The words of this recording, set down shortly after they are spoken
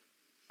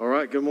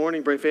right, good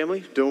morning, Brave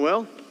family. Doing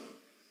well?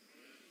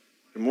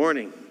 Good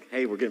morning.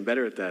 Hey, we're getting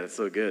better at that. It's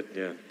so good,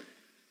 yeah.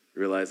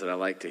 Realize that I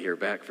like to hear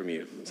back from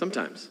you.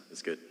 Sometimes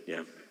it's good,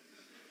 yeah.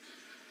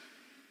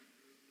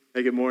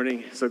 Hey, good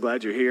morning. So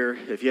glad you're here.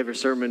 If you have your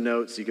sermon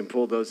notes, you can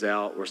pull those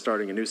out. We're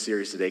starting a new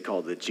series today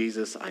called The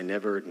Jesus I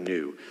Never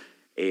Knew.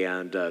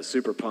 And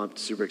super pumped,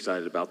 super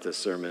excited about this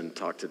sermon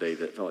talk today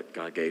that felt like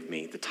God gave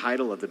me. The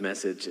title of the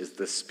message is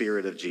The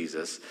Spirit of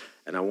Jesus.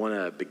 And I want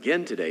to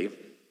begin today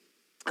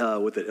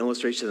with an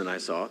illustration that I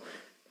saw.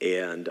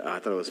 And I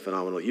thought it was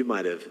phenomenal. You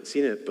might have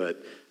seen it,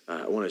 but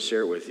I want to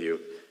share it with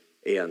you.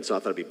 And so I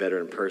thought it'd be better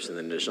in person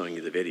than just showing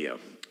you the video.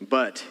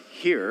 But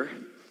here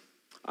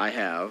I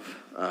have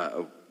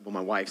my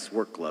wife's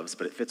work gloves,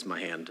 but it fits my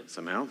hand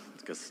somehow,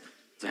 because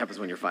it happens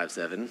when you're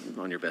 5'7"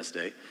 on your best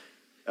day.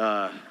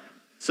 But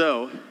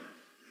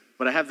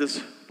I have this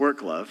work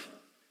glove,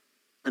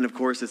 and of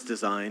course it's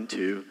designed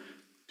to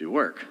do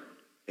work.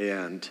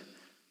 And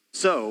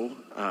so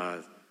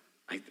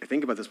I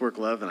think about this work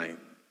glove, and I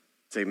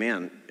say,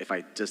 man, if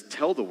I just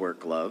tell the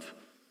work glove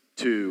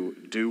to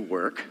do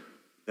work,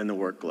 then the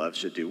work glove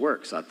should do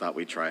work. So I thought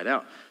we'd try it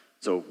out.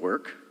 So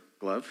work,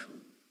 glove,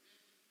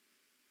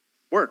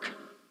 work.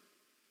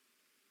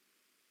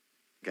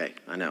 Okay,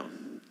 I know.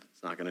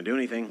 It's not going to do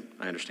anything.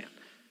 I understand.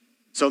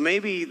 So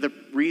maybe the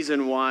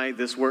reason why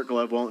this work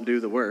glove won't do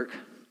the work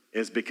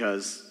is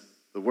because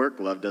the work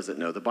glove doesn't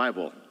know the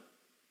Bible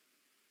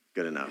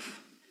good enough.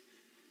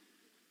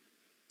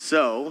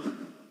 So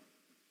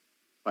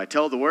if I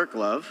tell the work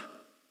glove,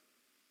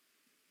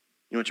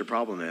 you know what your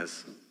problem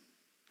is?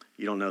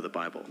 You don't know the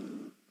Bible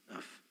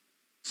enough.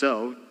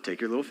 So take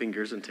your little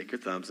fingers and take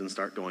your thumbs and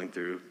start going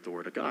through the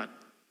Word of God.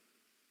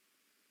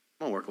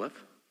 Come on, work glove.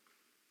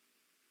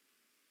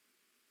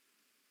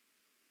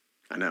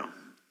 I know,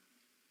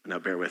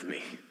 bear with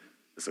me.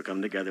 This will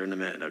come together in a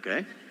minute,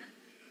 okay?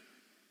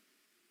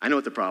 I know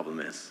what the problem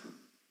is.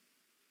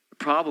 The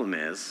problem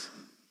is,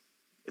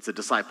 it's a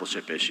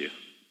discipleship issue.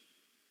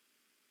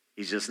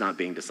 He's just not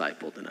being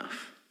discipled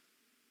enough.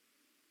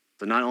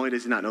 So not only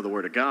does he not know the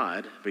Word of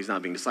God, but he's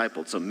not being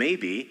discipled. So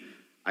maybe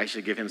I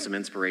should give him some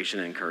inspiration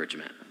and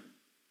encouragement.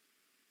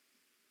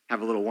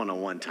 Have a little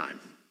one-on-one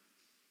time.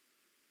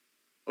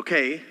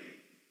 Okay,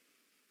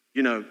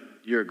 you know,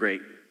 you're a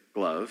great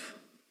glove,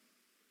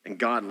 and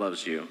God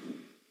loves you,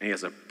 and he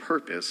has a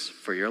purpose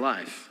for your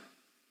life.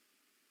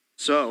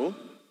 So,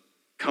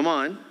 come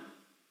on,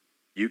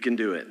 you can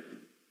do it.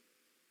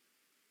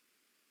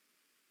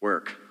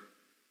 Work.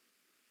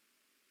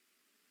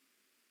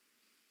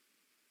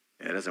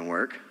 It doesn't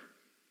work.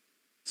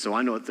 So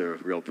I know what the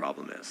real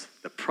problem is.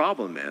 The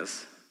problem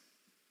is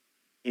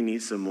he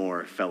needs some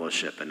more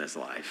fellowship in his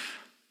life.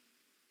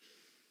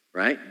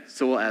 Right?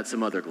 So we'll add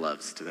some other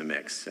gloves to the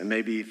mix. And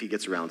maybe if he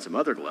gets around some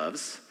other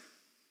gloves,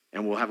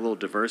 and we'll have a little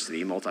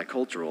diversity,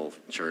 multicultural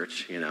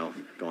church,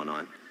 going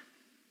on,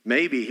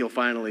 maybe he'll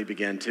finally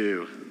begin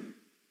to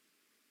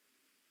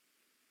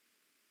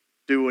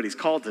do what he's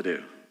called to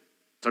do.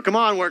 So come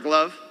on, work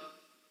glove.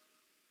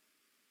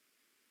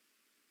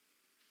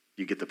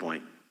 You get the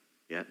point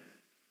yet?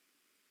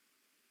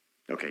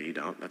 Okay, you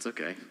don't. That's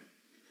okay.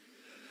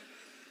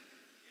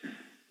 I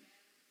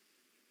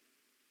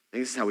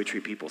think this is how we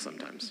treat people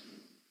sometimes.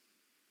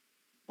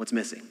 What's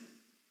missing?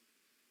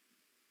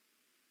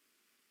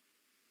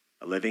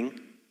 A living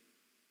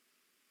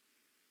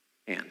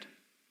hand.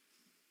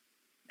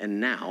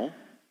 And now,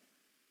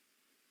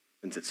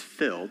 since it's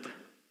filled,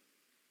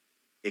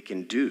 it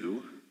can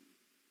do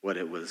what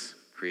it was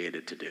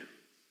created to do.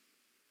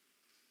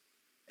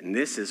 And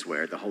this is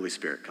where the Holy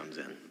Spirit comes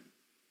in.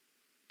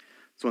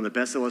 It's one of the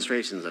best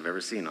illustrations I've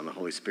ever seen on the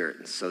Holy Spirit.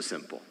 It's so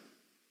simple.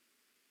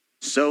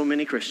 So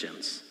many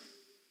Christians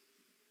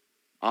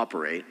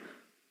operate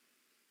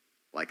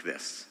like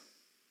this.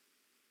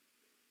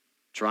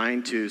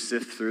 Trying to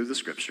sift through the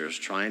scriptures,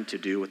 trying to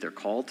do what they're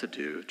called to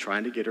do,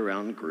 trying to get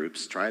around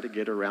groups, try to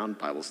get around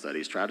Bible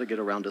studies, try to get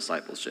around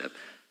discipleship,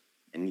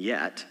 and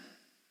yet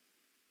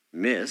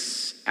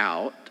miss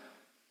out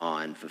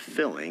on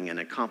fulfilling and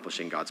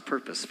accomplishing God's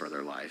purpose for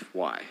their life.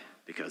 Why?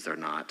 Because they're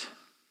not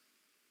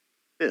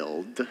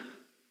filled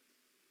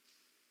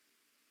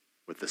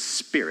with the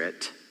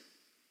Spirit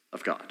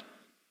of God.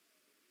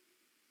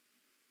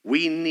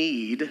 We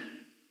need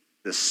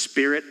the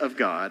Spirit of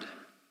God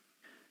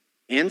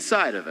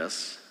inside of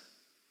us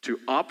to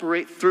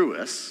operate through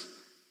us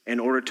in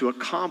order to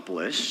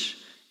accomplish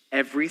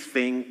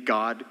everything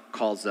God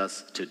calls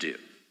us to do.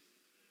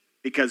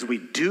 Because we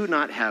do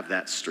not have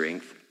that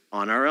strength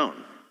on our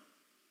own.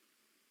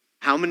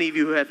 How many of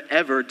you have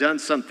ever done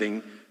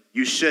something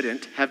you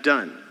shouldn't have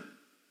done?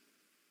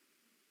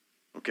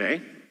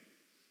 Okay?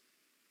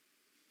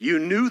 You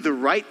knew the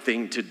right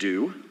thing to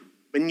do,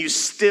 and you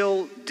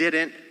still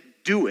didn't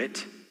do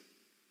it.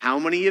 How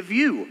many of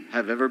you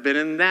have ever been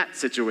in that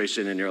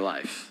situation in your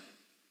life?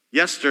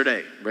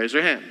 Yesterday, raise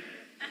your hand.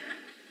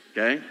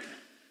 Okay?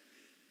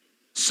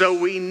 So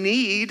we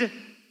need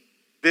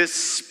this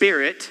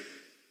Spirit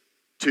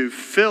to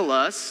fill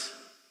us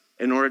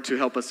in order to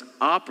help us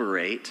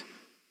operate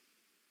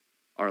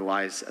our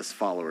lives as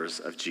followers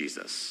of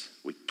Jesus.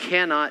 We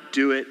cannot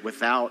do it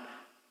without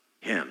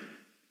him.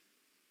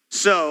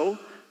 So,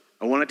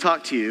 I want to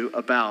talk to you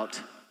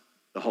about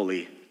the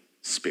Holy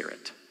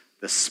Spirit.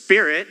 The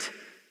Spirit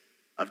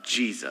of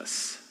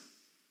Jesus.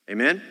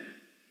 Amen?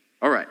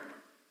 All right.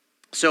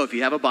 So, if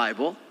you have a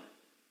Bible,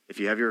 if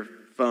you have your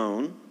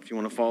phone, if you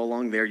want to follow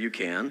along there, you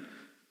can.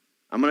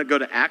 I'm going to go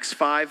to Acts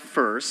 5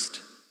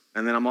 first,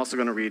 and then I'm also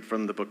going to read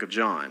from the book of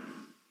John.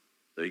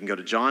 So you can go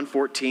to John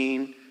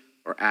 14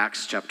 or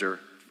Acts chapter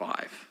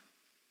 5.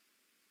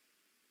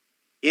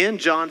 In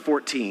John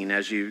 14,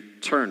 as you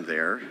turn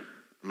there,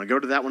 I'm going to go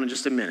to that one in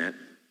just a minute.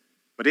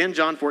 But in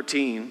John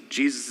 14,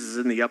 Jesus is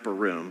in the upper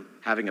room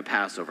having a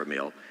Passover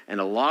meal. And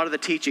a lot of the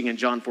teaching in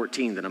John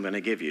 14 that I'm going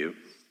to give you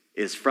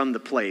is from the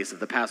place of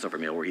the Passover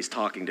meal where he's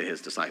talking to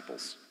his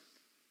disciples.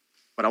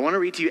 But I want to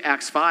read to you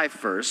Acts 5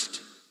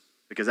 first,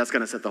 because that's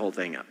going to set the whole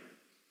thing up.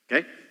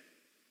 Okay?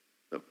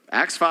 So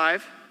Acts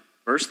 5,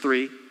 verse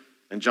 3,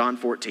 and John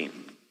 14,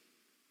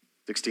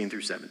 16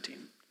 through 17.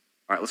 All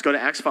right, let's go to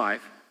Acts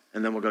 5,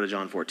 and then we'll go to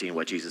John 14,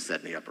 what Jesus said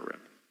in the upper room.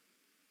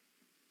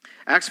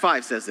 Acts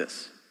 5 says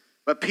this,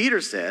 "But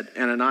Peter said,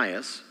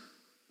 Ananias,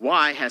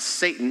 why has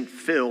Satan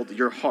filled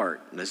your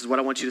heart?" And this is what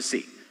I want you to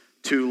see.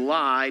 "To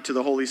lie to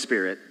the Holy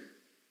Spirit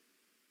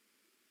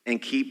and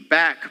keep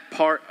back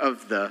part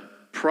of the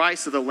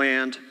price of the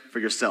land for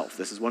yourself."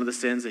 This is one of the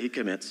sins that he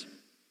commits.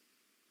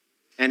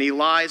 And he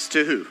lies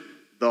to who?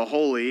 The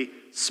Holy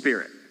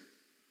Spirit.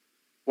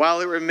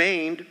 "While it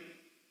remained,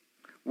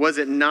 was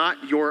it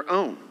not your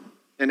own?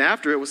 And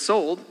after it was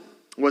sold,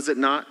 was it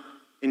not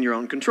in your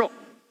own control?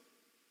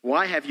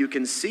 Why have you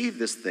conceived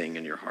this thing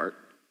in your heart?"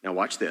 Now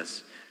watch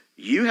this.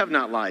 "You have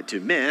not lied to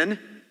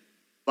men,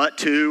 but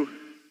to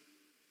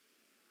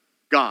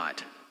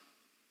God."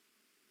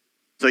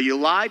 So you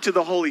lied to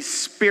the Holy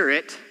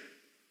Spirit,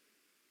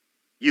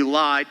 you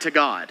lied to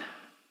God.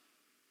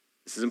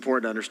 This is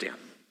important to understand.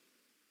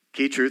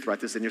 Key truth,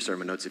 write this in your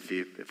sermon notes if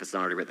it's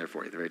not already written there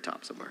for you, at the very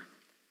top somewhere.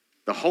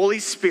 The Holy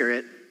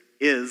Spirit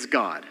is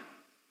God.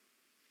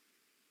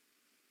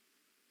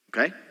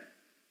 Okay?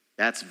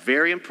 That's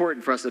very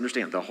important for us to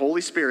understand. The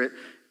Holy Spirit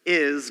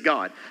is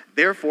God.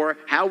 Therefore,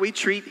 how we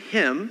treat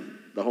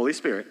him, the Holy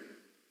Spirit,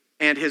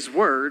 and his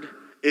word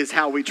is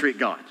how we treat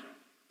God.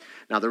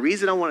 Now, the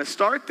reason I want to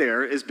start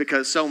there is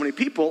because so many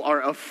people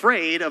are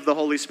afraid of the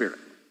Holy Spirit.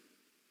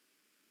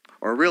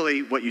 Or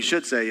really, what you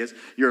should say is,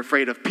 you're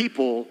afraid of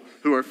people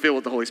who are filled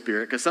with the Holy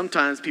Spirit, because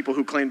sometimes people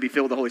who claim to be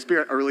filled with the Holy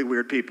Spirit are really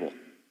weird people.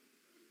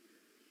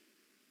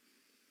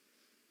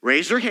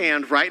 Raise your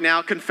hand right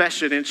now,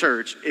 confession in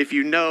church, if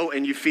you know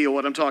and you feel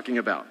what I'm talking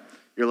about.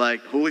 You're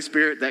like, Holy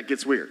Spirit, that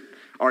gets weird.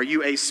 Are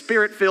you a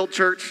spirit-filled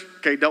church?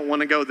 Okay, don't want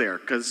to go there,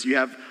 because you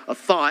have a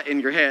thought in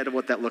your head of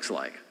what that looks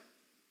like.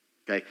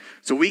 Okay,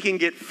 so we can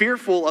get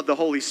fearful of the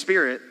Holy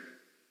Spirit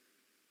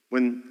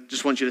when,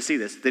 just want you to see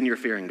this, then you're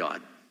fearing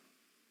God.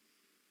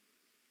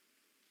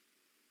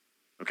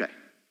 Okay,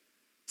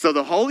 so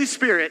the Holy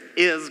Spirit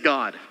is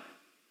God.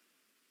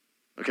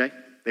 Okay,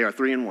 they are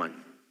three in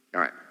one.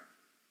 All right,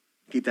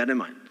 keep that in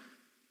mind.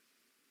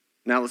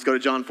 Now let's go to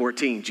John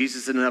 14.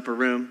 Jesus is in an upper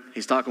room.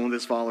 He's talking with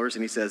his followers,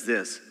 and he says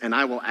this, "And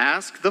I will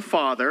ask the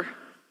Father,"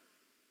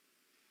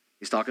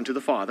 he's talking to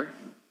the Father.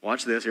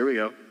 Watch this, here we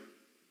go.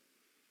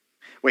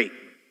 Wait,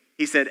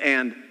 he said,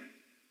 "and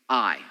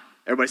I."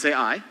 Everybody say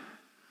I.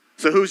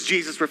 So who's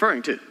Jesus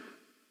referring to?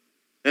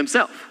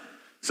 Himself.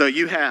 So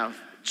you have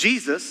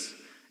Jesus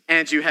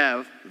and you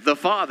have the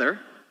Father.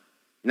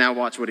 Now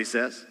watch what he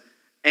says.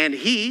 "And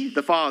he,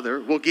 the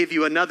Father, will give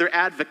you another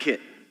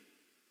advocate,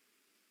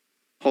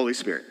 Holy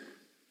Spirit."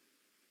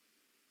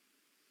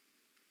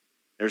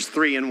 There's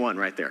three in one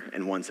right there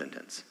in one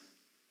sentence.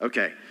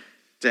 Okay.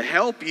 "To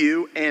help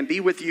you and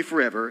be with you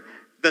forever,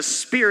 the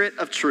Spirit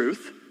of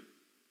truth.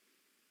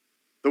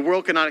 The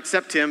world cannot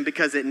accept him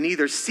because it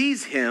neither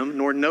sees him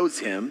nor knows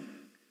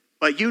him,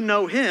 but you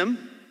know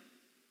him,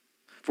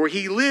 for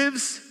he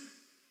lives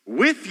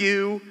with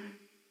you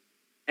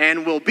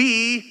and will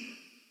be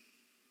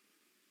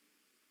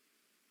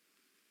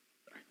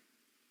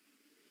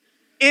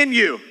in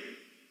you."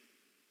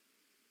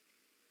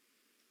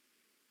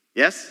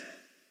 Yes?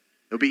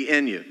 He'll be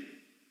in you.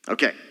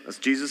 Okay, that's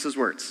Jesus'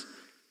 words.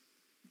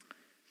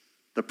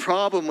 The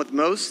problem with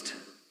most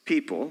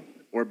people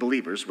or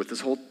believers with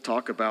this whole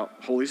talk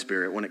about Holy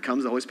Spirit, when it comes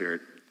to the Holy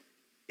Spirit,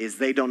 is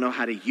they don't know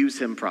how to use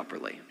him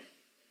properly.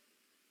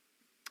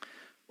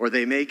 Or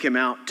they make him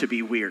out to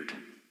be weird.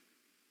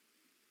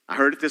 I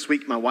heard it this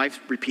week. My wife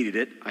repeated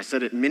it. I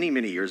said it many,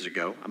 many years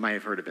ago. I might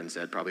have heard it been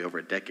said probably over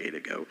a decade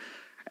ago.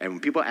 And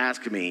when people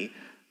ask me,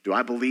 do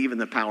I believe in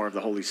the power of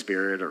the Holy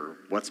Spirit, or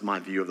what's my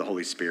view of the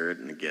Holy Spirit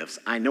and the gifts,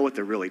 I know what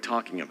they're really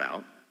talking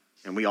about,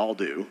 and we all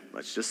do.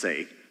 Let's just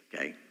say,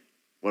 okay,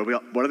 what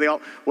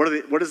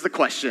is the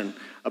question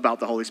about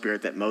the Holy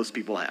Spirit that most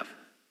people have?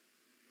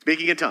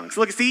 Speaking in tongues.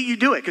 Look, see, you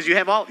do it because you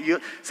have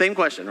same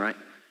question, right?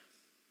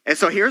 And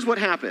so here's what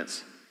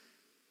happens.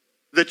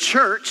 The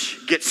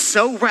church gets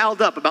so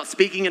riled up about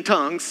speaking in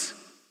tongues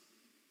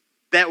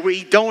that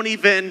we don't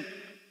even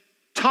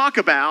talk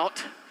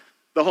about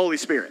the Holy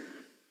Spirit.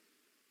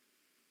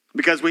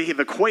 because we have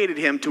equated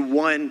him to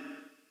one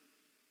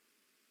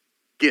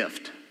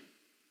gift.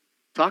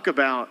 Talk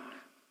about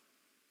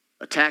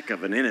attack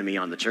of an enemy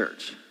on the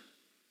church.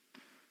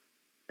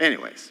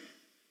 Anyways,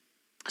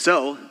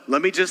 so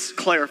let me just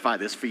clarify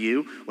this for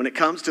you when it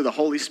comes to the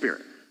Holy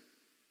Spirit.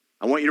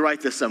 I want you to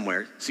write this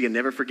somewhere so you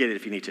never forget it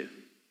if you need to.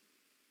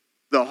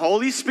 The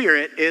Holy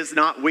Spirit is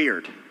not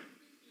weird.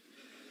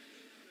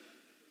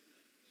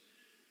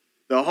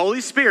 The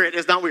Holy Spirit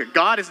is not weird.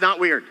 God is not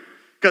weird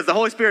because the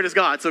Holy Spirit is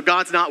God, so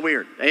God's not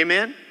weird.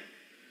 Amen?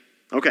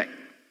 Okay,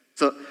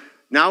 so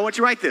now I want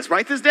you to write this.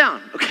 Write this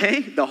down,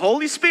 okay? The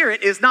Holy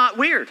Spirit is not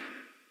weird.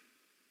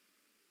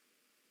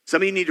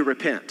 Some of you need to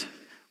repent.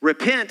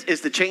 Repent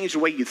is to change the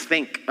way you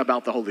think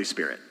about the Holy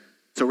Spirit.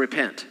 So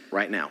repent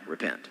right now.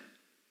 Repent.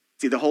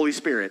 See, the Holy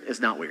Spirit is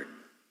not weird.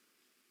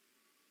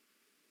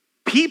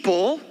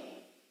 People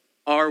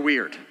are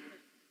weird.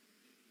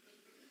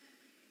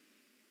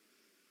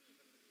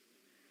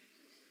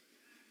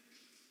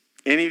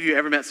 Any of you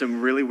ever met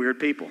some really weird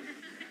people?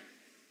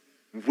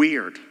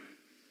 Weird.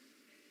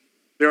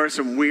 There are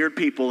some weird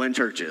people in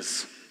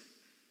churches.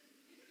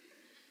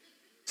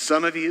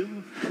 Some of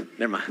you,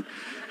 never mind.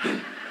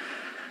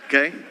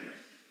 Okay?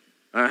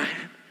 All right.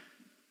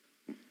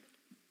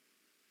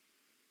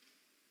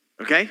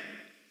 Okay?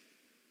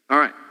 All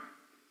right.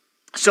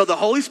 So the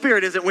Holy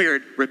Spirit isn't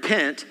weird.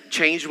 Repent,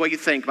 change the way you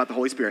think about the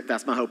Holy Spirit.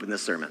 That's my hope in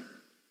this sermon.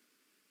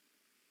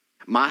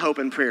 My hope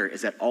and prayer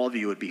is that all of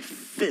you would be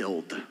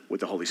filled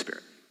with the Holy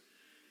Spirit.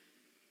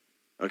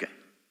 Okay.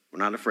 We're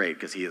not afraid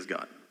because he is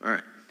God. All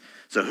right.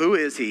 So who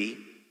is he?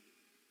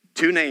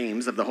 Two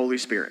names of the Holy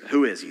Spirit.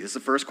 Who is he? This is the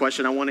first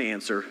question I want to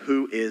answer.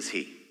 Who is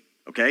he?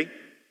 Okay?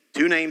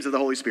 Two names of the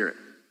Holy Spirit.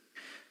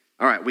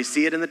 All right, we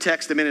see it in the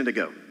text a minute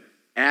ago.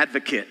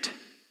 Advocate.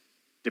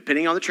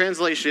 Depending on the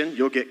translation,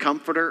 you'll get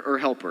comforter or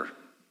helper.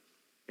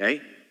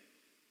 Okay?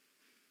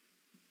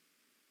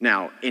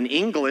 Now, in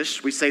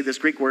English, we say this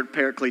Greek word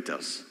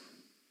parakletos,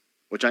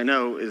 which I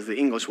know is the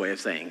English way of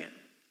saying it.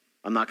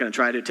 I'm not going to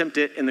try to attempt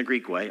it in the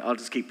Greek way. I'll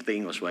just keep it the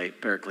English way,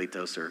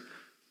 parakletos or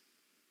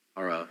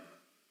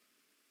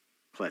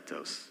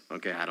kletos.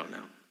 Okay, I don't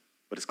know,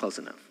 but it's close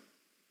enough.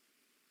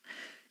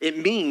 It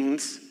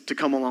means to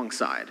come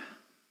alongside.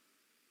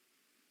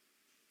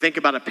 Think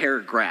about a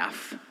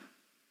paragraph.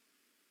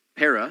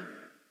 Para,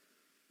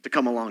 to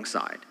come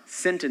alongside.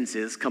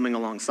 Sentences coming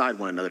alongside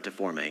one another to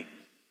form a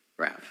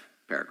graph,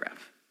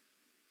 paragraph.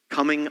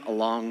 Coming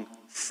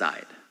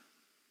alongside.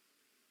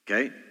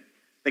 Okay?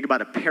 Think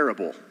about a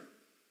parable.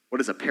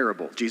 What is a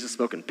parable? Jesus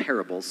spoke in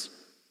parables.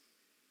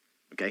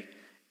 Okay?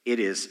 It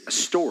is a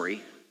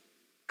story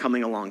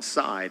coming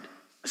alongside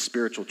a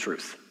spiritual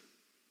truth.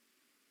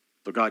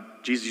 So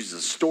Jesus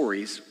uses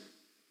stories to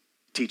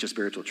teach a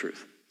spiritual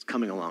truth. It's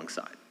coming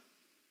alongside.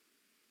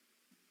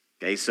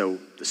 Okay, so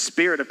the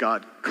Spirit of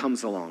God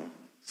comes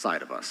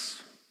alongside of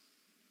us.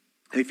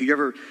 And if you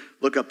ever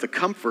look up the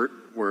comfort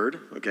word,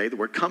 okay, the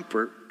word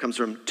comfort comes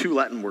from two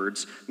Latin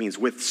words, means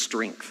with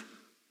strength.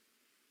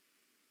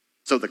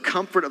 So the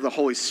comfort of the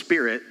Holy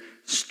Spirit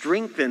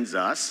strengthens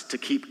us to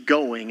keep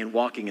going and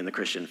walking in the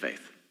Christian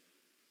faith.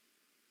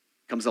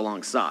 Comes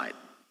alongside,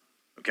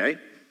 okay?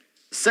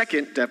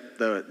 Second,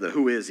 the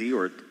who is he,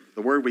 or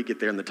the word we get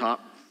there in the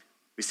top,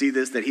 we see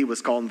this, that he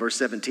was called in verse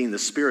 17, the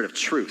Spirit of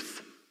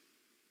truth.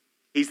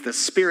 He's the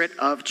Spirit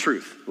of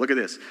truth. Look at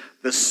this.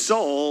 The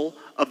soul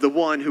of the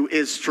one who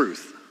is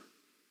truth.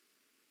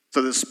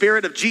 So the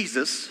Spirit of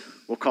Jesus,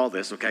 we'll call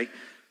this, okay?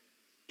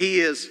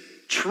 He is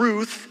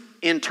truth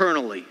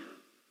internally.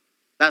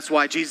 That's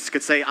why Jesus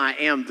could say, I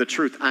am the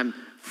truth. I'm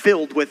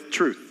filled with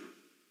truth.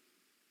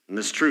 And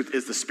this truth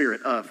is the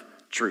Spirit of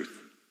truth.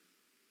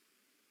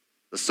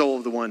 The soul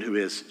of the one who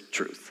is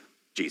truth,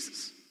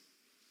 Jesus.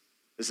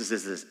 This is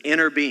his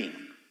inner being,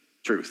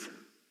 truth.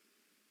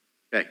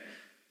 Okay.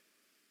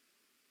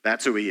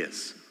 That's who he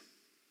is.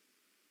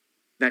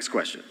 Next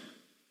question.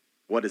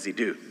 What does he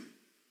do?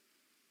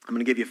 I'm going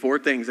to give you 4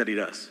 things that he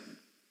does.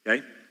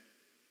 Okay?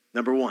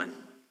 Number 1,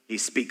 he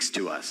speaks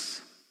to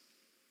us.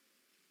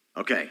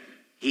 Okay.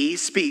 He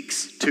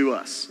speaks to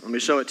us. Let me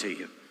show it to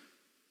you.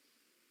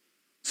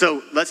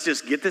 So let's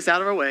just get this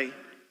out of our way.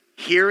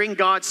 Hearing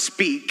God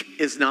speak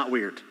is not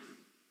weird.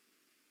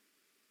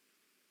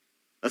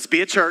 Let's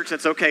be a church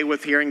that's okay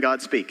with hearing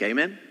God speak.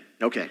 Amen?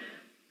 Okay.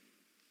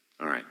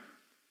 All right.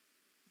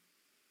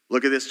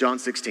 Look at this, John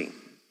 16.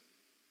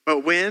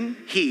 But when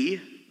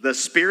he, the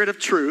Spirit of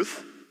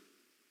truth,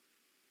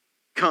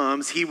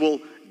 comes, he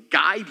will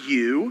guide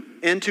you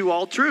into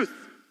all truth.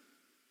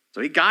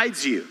 So he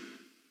guides you.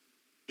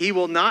 He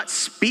will not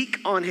speak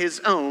on his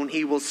own.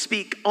 He will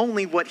speak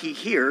only what he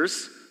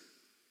hears,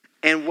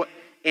 and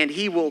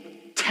he will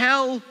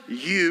tell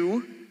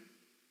you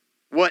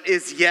what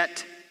is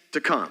yet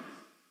to come.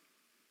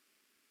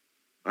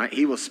 All right,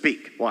 he will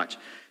speak. Watch.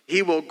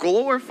 He will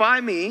glorify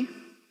me.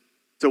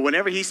 So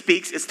whenever he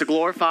speaks, it's to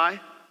glorify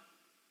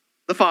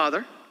the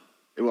Father.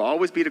 It will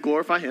always be to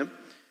glorify him.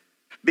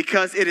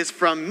 Because it is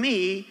from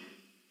me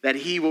that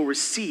he will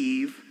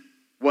receive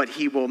what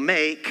he will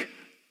make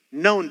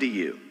known to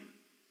you.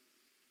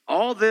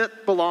 All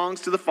that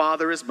belongs to the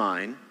Father is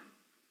mine.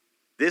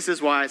 This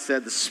is why I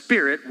said the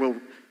Spirit will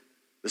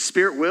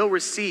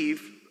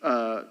receive,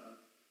 that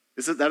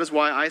is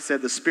why I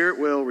said the Spirit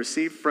will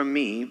receive from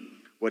me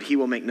what he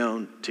will make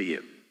known to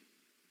you.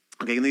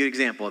 Okay, give me an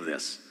example of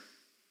this.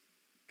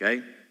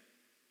 Okay?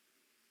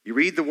 You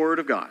read the Word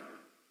of God.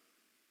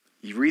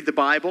 You read the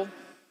Bible.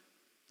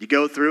 You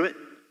go through it.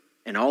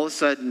 And all of a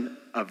sudden,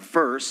 a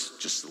verse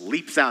just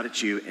leaps out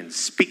at you and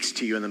speaks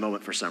to you in the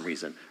moment for some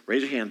reason.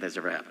 Raise your hand if that's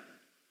ever happened.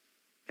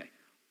 Okay.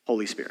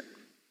 Holy Spirit.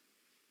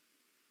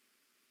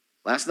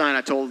 Last night,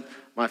 I told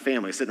my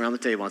family, sitting around the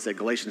table, I said,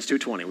 Galatians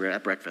 2:20. We were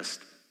at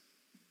breakfast.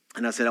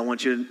 And I said, I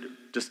want you to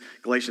just,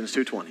 Galatians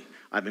 2:20.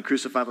 I've been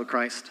crucified with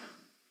Christ.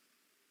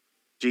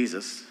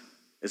 Jesus.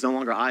 It's no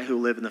longer I who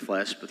live in the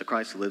flesh, but the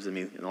Christ who lives in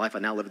me. In the life I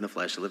now live in the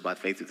flesh, I live by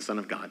faith through the Son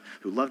of God,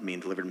 who loved me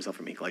and delivered himself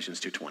for me.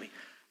 Galatians 2:20.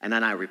 And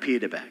then I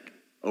repeated it back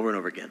over and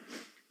over again.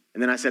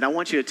 And then I said, I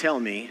want you to tell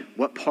me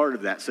what part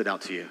of that stood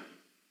out to you.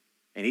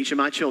 And each of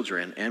my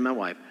children and my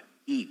wife,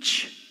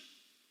 each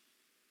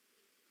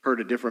heard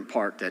a different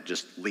part that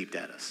just leaped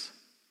at us.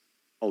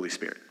 Holy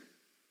Spirit.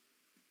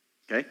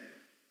 Okay?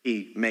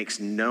 He makes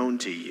known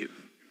to you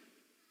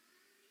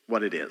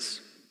what it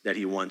is that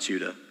he wants you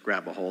to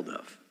grab a hold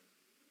of.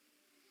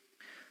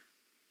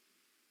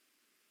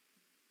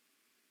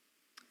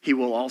 He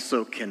will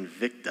also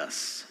convict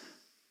us.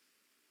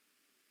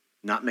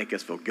 Not make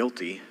us feel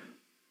guilty,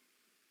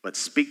 but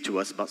speak to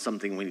us about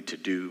something we need to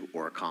do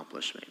or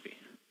accomplish, maybe.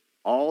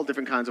 All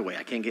different kinds of ways.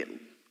 I can't get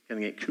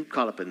too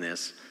caught up in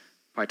this.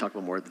 Probably talk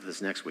about more of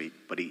this next week,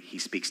 but he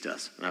speaks to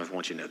us. And I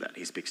want you to know that.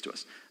 He speaks to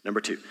us.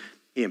 Number 2,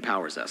 he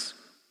empowers us.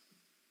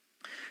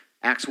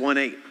 Acts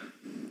 1:8.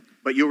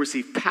 But you'll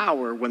receive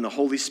power when the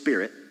Holy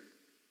Spirit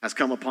has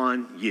come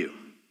upon you.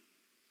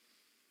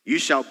 You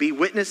shall be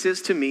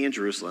witnesses to me in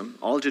Jerusalem,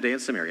 all Judea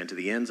and Samaria, and to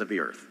the ends of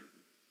the earth.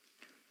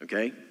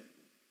 Okay?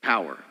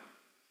 Power.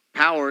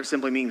 Power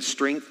simply means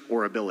strength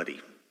or ability.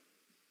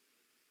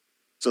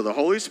 So the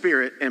Holy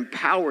Spirit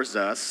empowers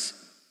us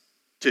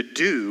to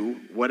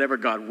do whatever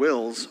God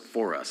wills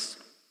for us.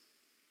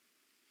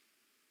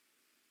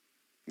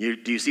 Do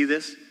you see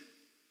this?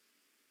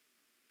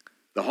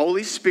 The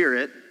Holy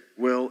Spirit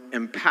will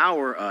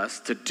empower us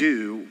to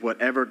do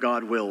whatever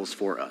God wills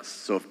for us.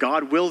 So if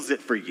God wills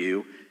it for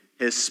you,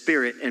 his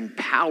Spirit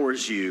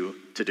empowers you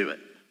to do it.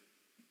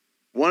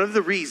 One of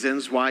the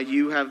reasons why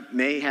you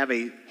may have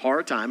a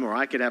hard time, or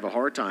I could have a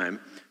hard time,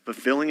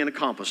 fulfilling and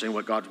accomplishing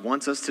what God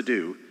wants us to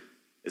do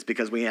is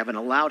because we haven't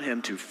allowed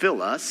him to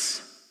fill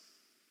us,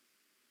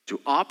 to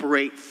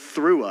operate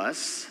through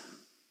us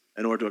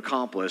in order to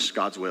accomplish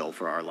God's will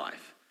for our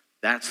life.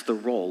 That's the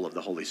role of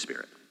the Holy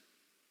Spirit.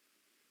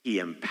 He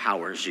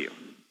empowers you.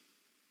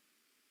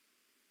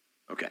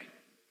 Okay.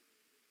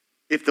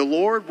 If the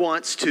Lord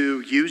wants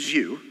to use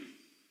you,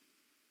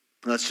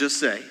 let's just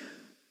say,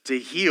 to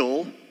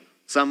heal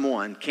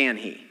someone, can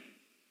he?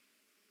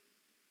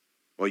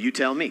 Well, you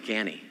tell me,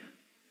 can he?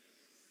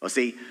 Well,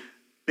 see,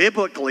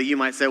 biblically, you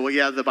might say, well,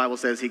 yeah, the Bible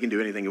says he can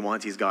do anything he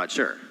wants. He's God,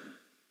 sure.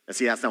 And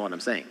see, that's not what I'm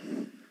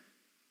saying.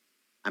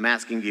 I'm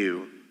asking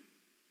you,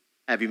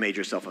 have you made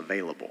yourself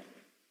available?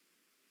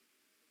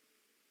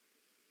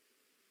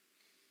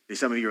 See,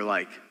 some of you are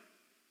like,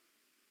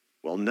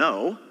 well,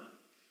 no,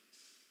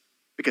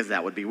 because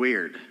that would be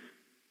weird.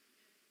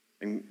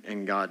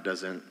 And God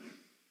doesn't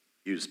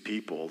use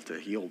people to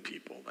heal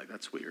people. Like,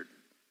 that's weird.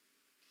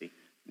 See,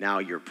 now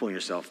you're pulling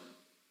yourself,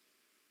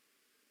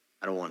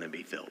 I don't want to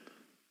be filled.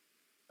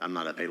 I'm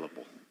not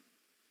available.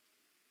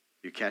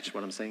 You catch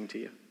what I'm saying to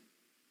you?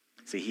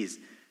 See,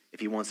 if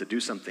he wants to do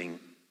something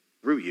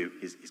through you,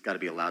 he's got to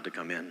be allowed to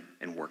come in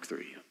and work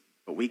through you.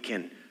 But we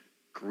can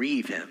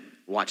grieve him.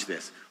 Watch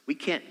this. We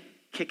can't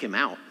kick him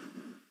out.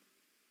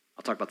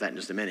 I'll talk about that in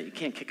just a minute. You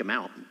can't kick him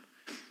out.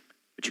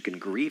 But you can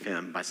grieve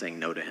him by saying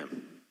no to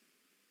him.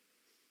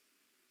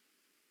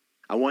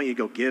 I want you to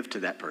go give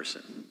to that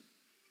person.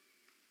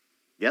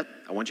 Yep,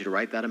 I want you to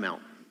write that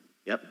amount.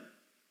 Yep.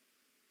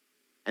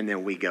 And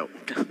then we go,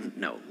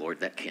 no, Lord,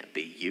 that can't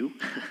be you.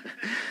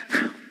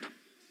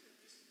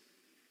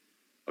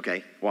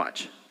 Okay,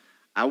 watch.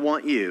 I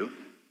want you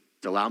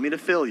to allow me to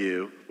fill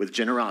you with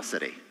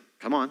generosity.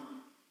 Come on.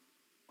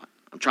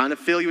 I'm trying to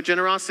fill you with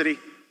generosity.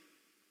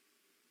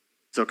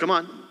 So come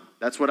on.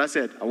 That's what I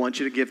said. I want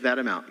you to give that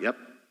amount. Yep.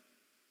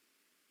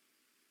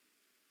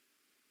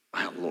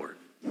 Wow, Lord.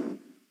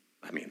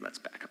 I mean, let's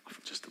back off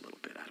just a little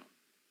bit.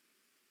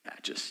 Yeah.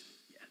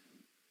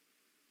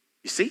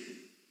 You see?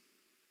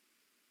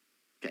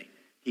 Okay.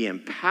 He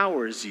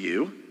empowers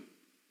you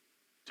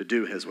to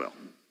do his will.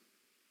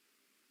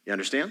 You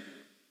understand?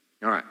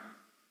 All right.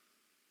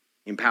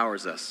 He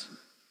empowers us.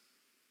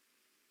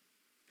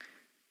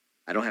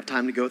 I don't have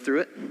time to go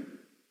through it.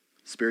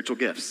 Spiritual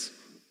gifts.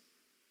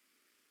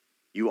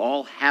 You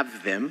all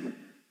have them.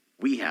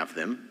 We have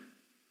them.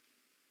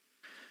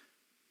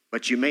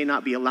 But you may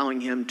not be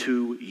allowing him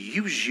to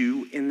use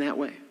you in that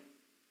way.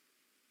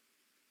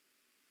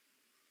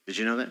 Did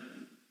you know that?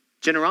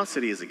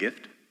 Generosity is a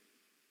gift.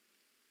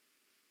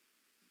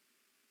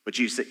 But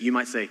you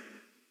might say,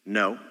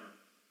 no,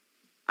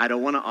 I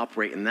don't want to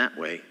operate in that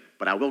way,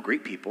 but I will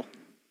greet people.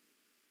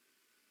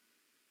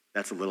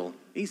 That's a little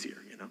easier,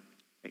 you know.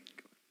 Right?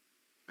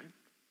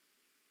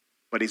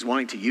 But he's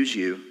wanting to use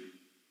you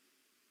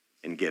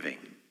in giving.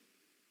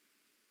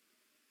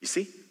 You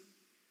see?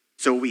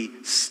 So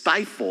we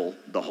stifle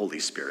the Holy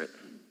Spirit.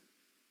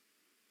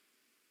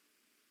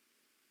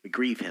 We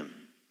grieve him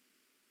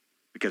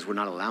because we're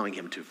not allowing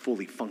him to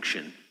fully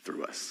function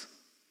through us.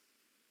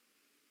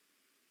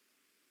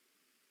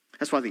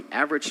 That's why the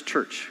average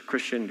church,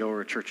 Christian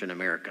goer church in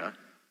America,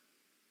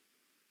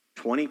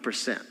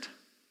 20%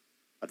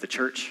 of the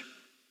church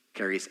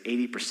carries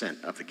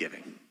 80% of the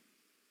giving.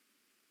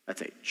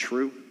 That's a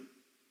true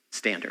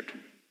standard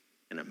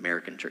in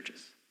American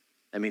churches.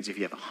 That means if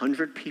you have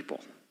 100 people,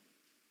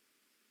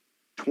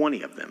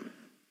 20 of them,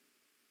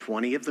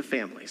 20 of the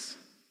families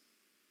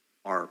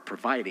are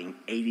providing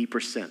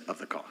 80% of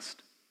the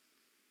cost.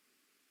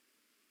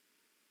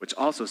 Which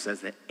also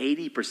says that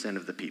 80%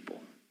 of the people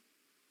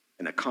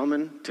in a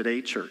common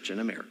today church in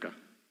America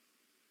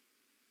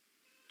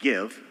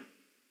give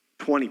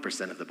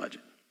 20% of the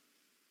budget.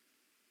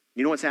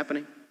 You know what's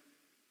happening?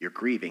 You're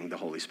grieving the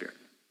Holy Spirit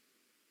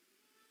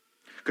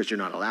because you're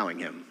not allowing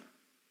him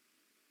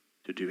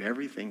to do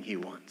everything he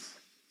wants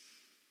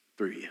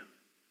through you.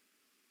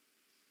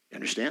 You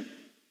understand?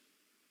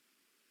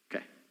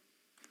 Okay.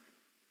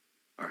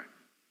 All right.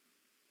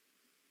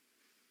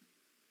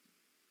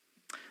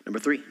 Number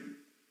 3,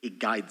 he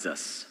guides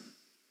us.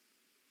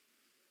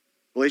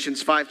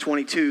 Galatians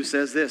 5:22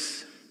 says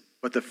this,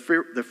 but the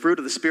fruit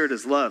of the Spirit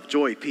is love,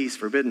 joy, peace,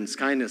 forbearance,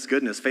 kindness,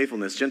 goodness,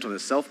 faithfulness,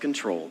 gentleness,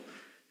 self-control.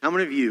 How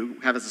many of you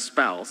have as a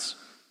spouse,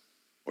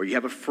 or you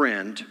have a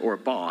friend or a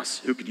boss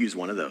who could use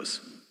one of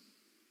those?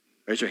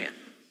 Raise your hand.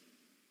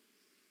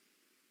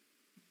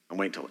 I'm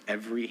waiting until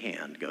every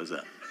hand goes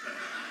up.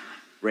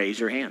 Raise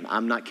your hand.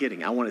 I'm not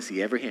kidding. I want to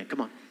see every hand.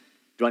 Come on.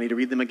 Do I need to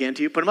read them again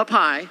to you? Put them up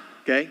high,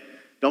 okay?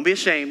 Don't be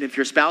ashamed. If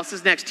your spouse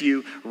is next to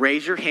you,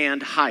 raise your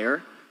hand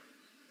higher.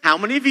 How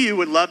many of you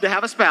would love to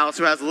have a spouse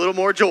who has a little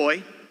more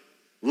joy,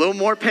 a little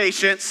more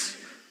patience?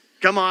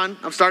 Come on.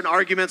 I'm starting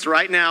arguments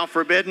right now.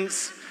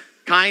 Forbiddance,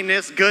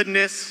 kindness,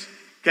 goodness,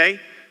 okay?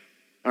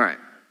 All right.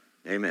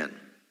 Amen.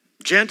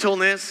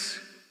 Gentleness,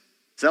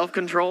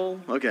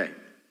 self-control, okay.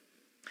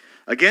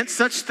 Against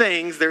such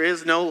things, there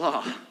is no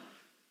law.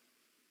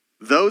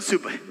 Those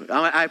who,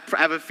 I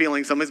have a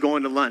feeling somebody's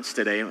going to lunch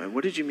today.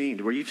 What did you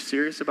mean? Were you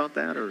serious about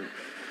that? Or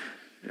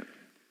yeah.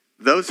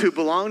 Those who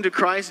belong to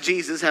Christ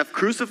Jesus have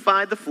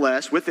crucified the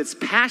flesh with its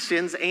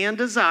passions and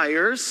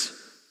desires.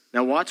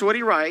 Now watch what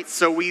he writes.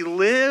 So we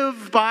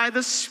live by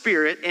the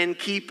Spirit and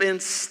keep in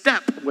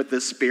step with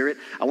the Spirit.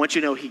 I want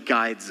you to know he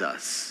guides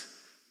us.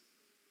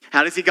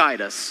 How does he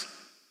guide us?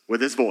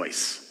 With his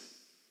voice.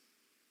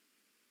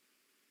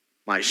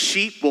 My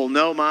sheep will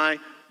know my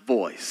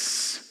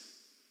voice.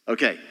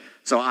 Okay,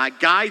 so I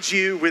guide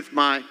you with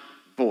my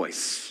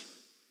voice,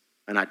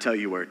 and I tell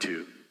you where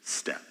to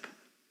step.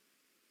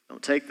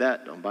 Don't take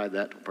that, don't buy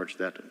that, don't purchase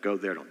that, don't go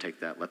there, don't take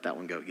that, let that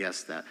one go.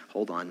 Yes, that,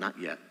 hold on, not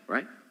yet,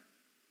 right?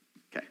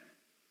 Okay,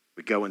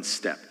 we go in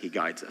step, he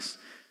guides us.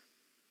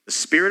 The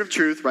Spirit of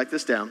truth, write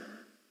this down,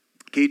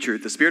 key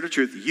truth, the Spirit of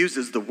truth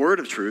uses the word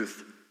of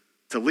truth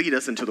to lead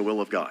us into the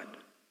will of God.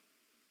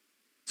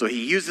 So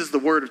he uses the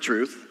word of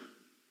truth.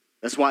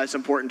 That's why it's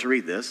important to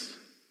read this,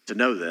 to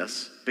know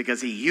this,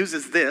 because he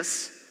uses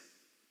this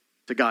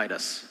to guide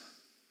us.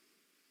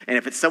 And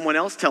if it's someone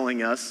else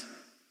telling us,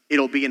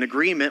 it'll be in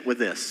agreement with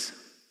this.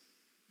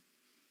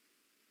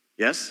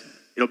 Yes?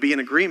 It'll be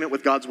in agreement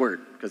with God's word,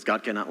 because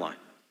God cannot lie.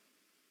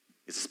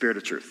 It's the Spirit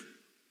of truth.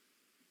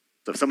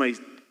 So if somebody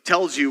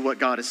tells you what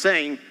God is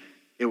saying,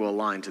 it will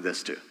align to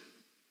this too.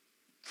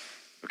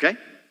 Okay?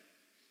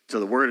 So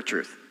the word of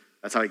truth,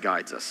 that's how he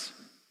guides us.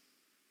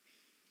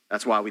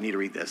 That's why we need to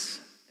read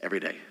this every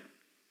day.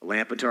 A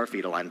lamp unto our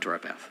feet, a light unto our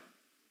path.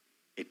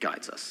 It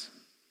guides us.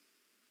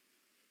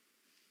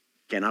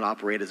 Cannot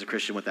operate as a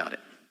Christian without it.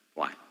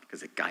 Why?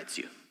 Because it guides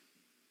you.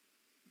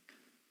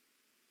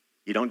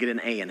 You don't get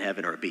an A in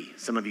heaven or a B.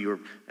 Some of you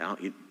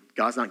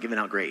God's not giving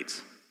out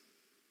grades.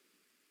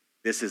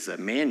 This is a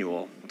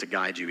manual to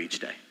guide you each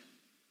day.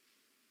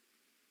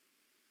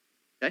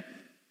 Okay?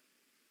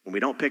 When we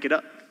don't pick it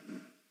up,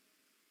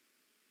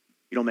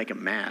 you don't make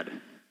him mad.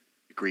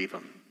 You grieve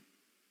him.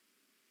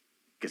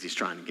 Because he's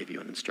trying to give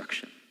you an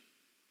instruction.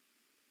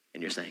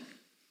 And you're saying,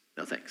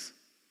 no thanks.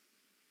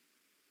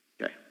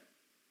 Okay.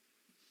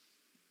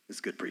 This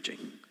is good preaching.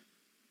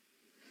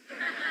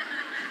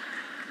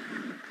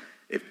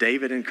 If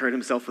David encouraged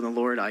himself in the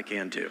Lord, I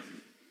can too.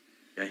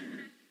 Okay.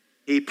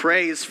 He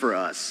prays for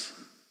us.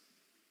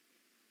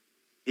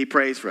 He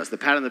prays for us. The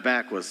pat on the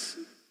back was,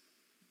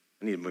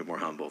 I need to be more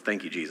humble.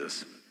 Thank you,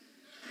 Jesus.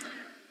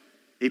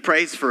 He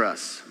prays for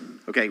us.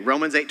 Okay,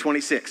 Romans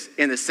 8:26.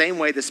 In the same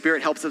way the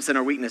Spirit helps us in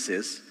our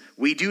weaknesses,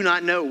 we do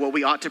not know what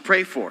we ought to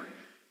pray for.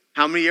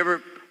 How many of you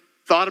ever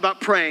thought about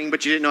praying,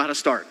 but you didn't know how to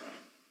start?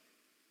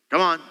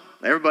 Come on,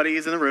 everybody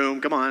is in the room.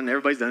 Come on,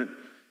 everybody's done it.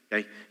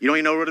 Okay, you don't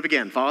even know where to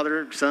begin.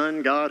 Father,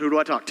 Son, God, who do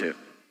I talk to?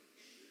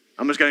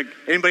 I'm just going to,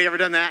 anybody ever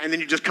done that? And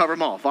then you just cover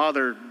them all.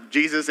 Father,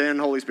 Jesus, and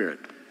Holy Spirit.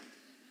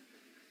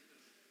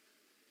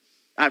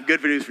 I have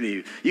good news for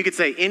you. You could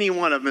say any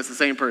one of them is the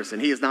same person.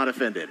 He is not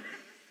offended.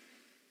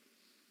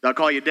 Do I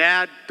call you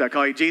Dad? Do I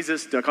call you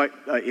Jesus? Do I call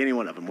you, any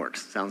one of them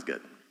works. Sounds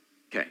good.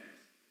 Okay.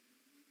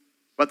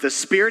 But the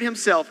Spirit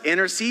himself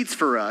intercedes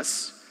for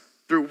us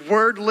through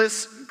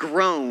wordless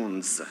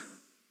groans.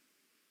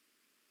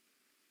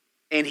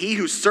 And he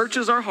who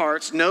searches our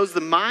hearts knows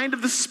the mind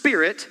of the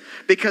Spirit,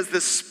 because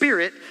the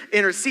Spirit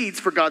intercedes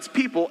for God's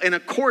people in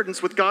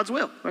accordance with God's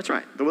will. That's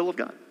right, the will of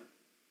God.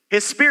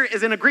 His Spirit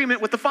is in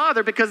agreement with the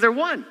Father because they're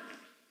one.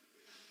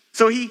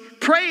 So he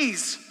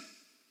prays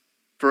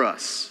for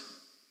us.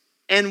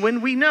 And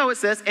when we know, it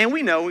says, and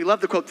we know, we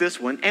love to quote this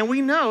one, and we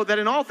know that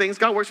in all things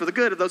God works for the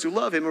good of those who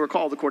love him and are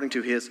called according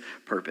to his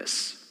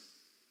purpose.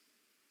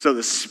 So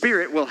the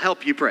Spirit will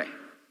help you pray.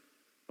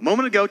 A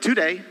moment ago,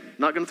 today,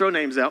 not going to throw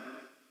names out,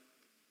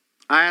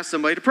 I asked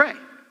somebody to pray.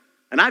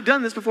 And I've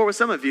done this before with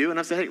some of you, and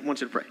I've said, hey, I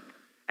want you to pray.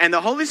 And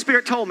the Holy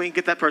Spirit told me,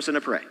 get that person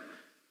to pray.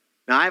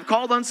 Now, I've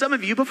called on some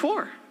of you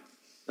before.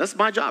 That's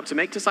my job, to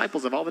make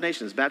disciples of all the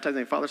nations, baptizing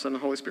in the Father, Son,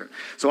 and Holy Spirit.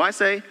 So I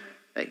say,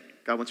 hey,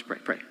 God wants you to pray,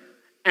 pray.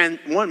 And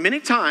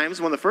many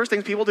times, one of the first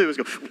things people do is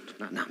go,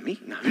 not me,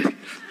 not me.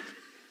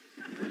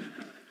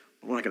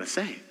 What am I going to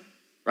say?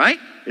 Right?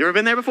 You ever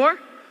been there before?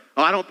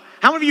 Oh, I don't.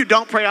 How many of you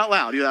don't pray out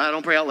loud? I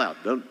don't pray out loud.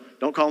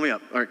 Don't call me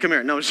up. All right, come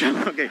here. No,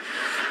 okay.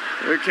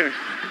 Okay.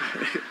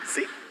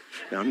 See?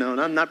 No,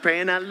 I'm not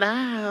praying out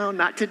loud.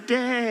 Not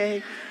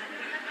today.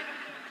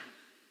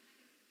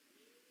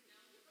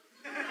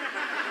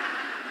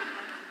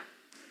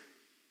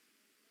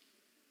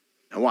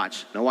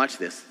 Now watch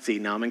this. See,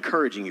 now I'm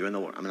encouraging you in the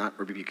Lord. I'm not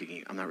rebuking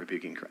you. I'm not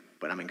rebuking you,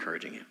 but I'm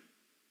encouraging you.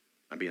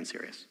 I'm being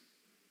serious.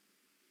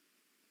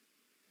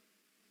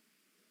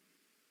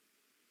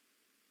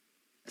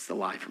 It's the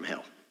lie from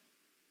hell.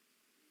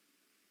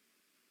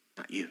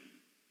 Not you.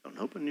 Don't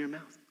open your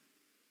mouth.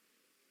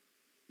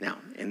 Now,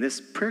 in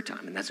this prayer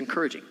time, and that's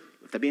encouraging.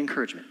 Let that be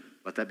encouragement.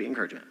 Let that be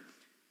encouragement.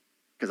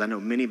 Because I know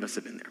many of us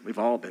have been there. We've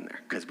all been there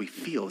because we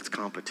feel it's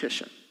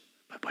competition.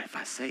 But if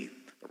I say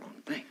the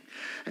wrong thing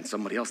and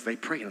somebody else, they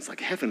pray and it's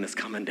like heaven is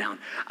coming down.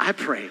 I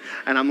pray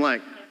and I'm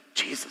like,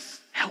 Jesus,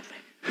 help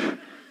me.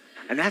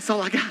 And that's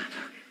all I got.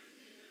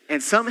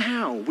 And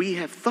somehow we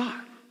have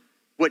thought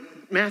what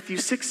Matthew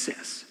 6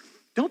 says.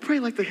 Don't pray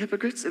like the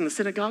hypocrites in the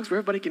synagogues where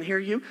everybody can hear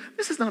you.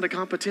 This is not a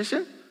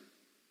competition.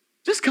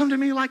 Just come to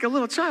me like a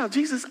little child.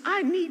 Jesus,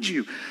 I need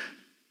you.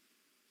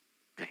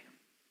 Okay.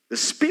 The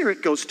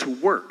Spirit goes to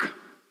work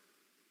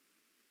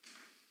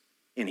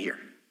in here.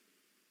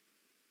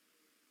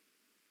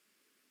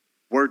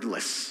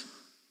 Wordless.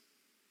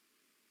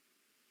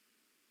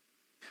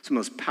 Some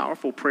of the most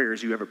powerful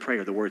prayers you ever pray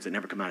are the words that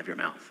never come out of your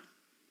mouth.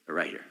 They're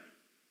right here.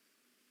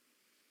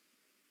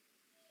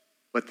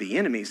 But the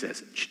enemy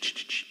says,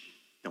 shh,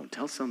 don't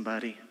tell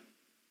somebody.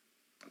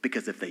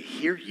 Because if they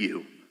hear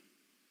you,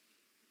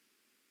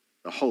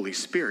 the Holy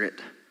Spirit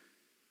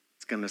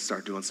is going to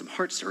start doing some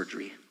heart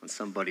surgery on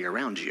somebody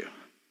around you.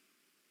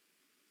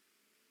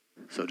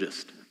 So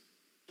just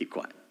keep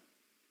quiet.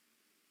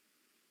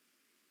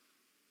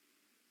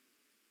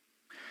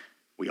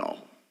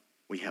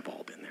 We have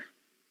all been there.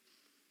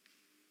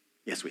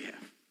 Yes, we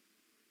have.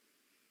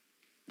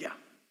 Yeah.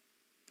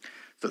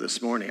 So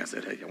this morning I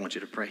said, hey, I want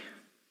you to pray.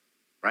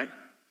 Right?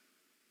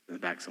 In the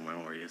back somewhere, I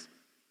don't know where he is.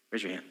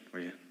 Raise your hand.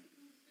 Where are you?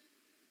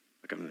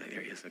 Look,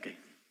 there he is. Okay.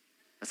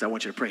 I said, I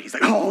want you to pray. He's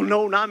like, oh,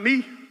 no, not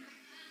me.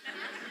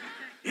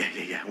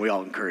 Yeah. We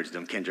all encouraged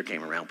him. Kendra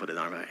came around, put his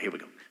arm out. Here we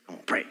go. I'm going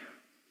to pray.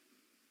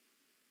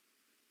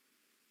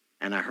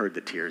 And I heard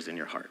the tears in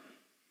your heart.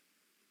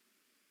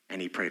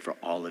 And he prayed for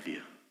all of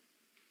you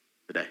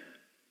today,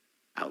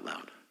 out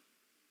loud.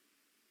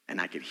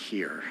 And I could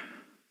hear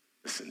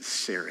the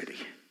sincerity.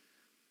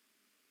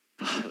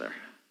 Father,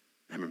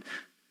 I remember,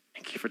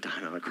 thank you for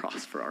dying on the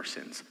cross for our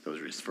sins. Those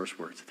were his first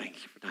words.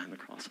 Thank you for dying on the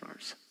cross for our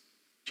sins,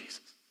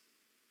 Jesus.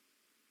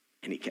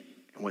 And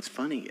and what's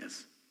funny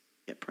is,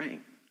 he kept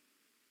praying.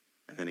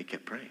 And then he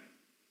kept praying.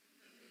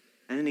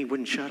 And then he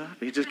wouldn't shut up.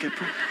 He just kept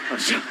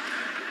praying.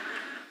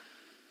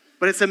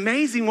 But it's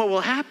amazing what will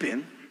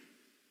happen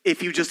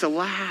if you just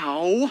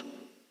allow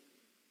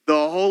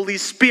the Holy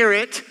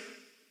Spirit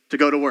to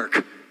go to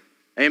work.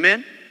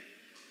 Amen?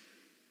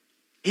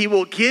 He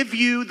will give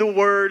you the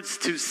words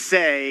to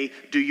say,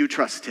 do you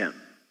trust him?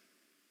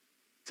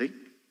 See?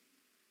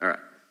 All right.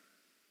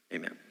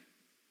 Amen.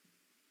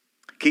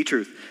 Key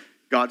truth.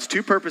 God's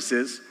two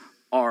purposes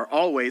are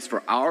always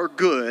for our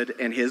good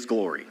and his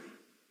glory.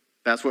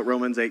 That's what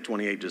Romans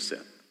 8:28 just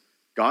said.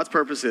 God's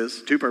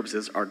purposes, two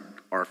purposes,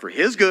 are for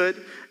his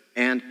good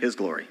and his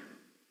glory.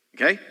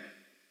 Okay?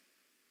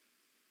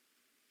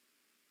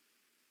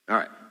 All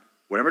right.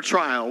 Whatever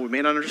trial, we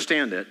may not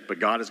understand it, but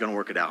God is going to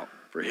work it out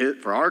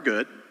for our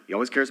good. He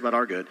always cares about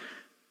our good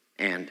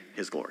and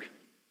his glory.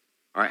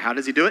 All right, how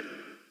does he do it?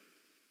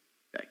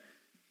 Okay.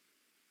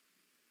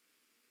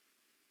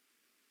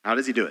 How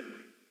does he do it?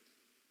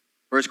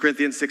 1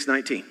 Corinthians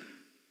 6:19.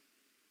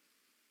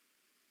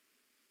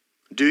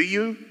 Do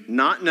you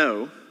not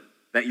know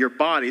that your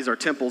bodies are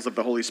temples of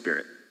the Holy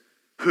Spirit,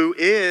 who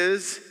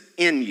is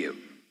in you,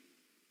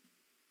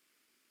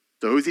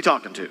 So who's he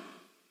talking to?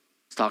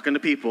 He's talking to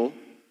people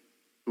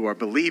who are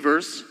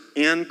believers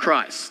in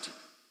Christ.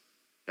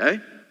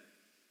 Okay?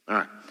 All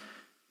right.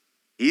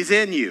 He's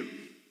in you,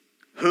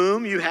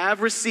 whom you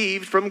have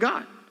received from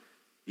God.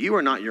 You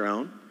are not your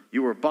own.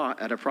 You were bought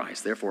at a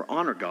price. Therefore,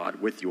 honor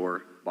God with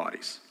your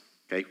bodies.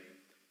 Okay?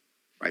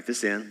 Write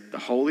this in. The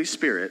Holy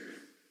Spirit,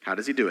 how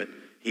does he do it?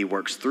 He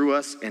works through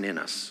us and in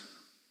us.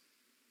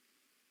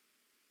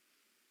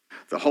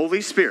 The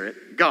Holy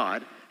Spirit,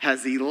 God,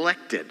 has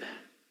elected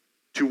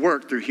to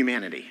work through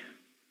humanity.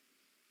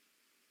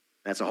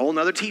 That's a whole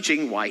nother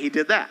teaching why he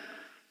did that.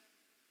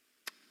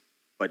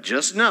 But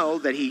just know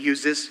that he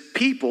uses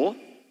people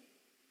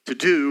to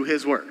do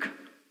his work.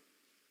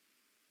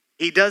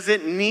 He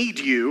doesn't need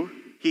you,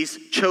 he's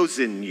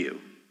chosen you.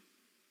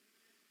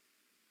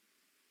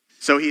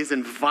 So he has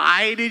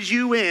invited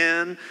you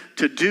in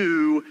to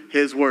do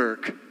his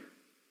work.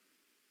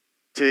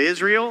 To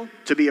Israel,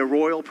 to be a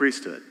royal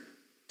priesthood.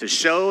 To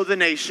show the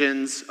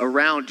nations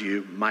around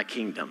you my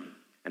kingdom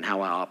and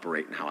how I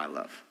operate and how I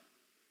love.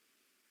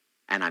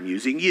 And I'm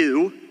using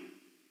you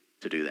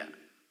to do that.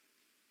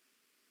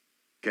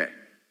 Okay.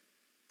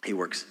 He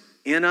works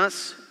in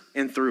us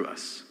and through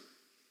us.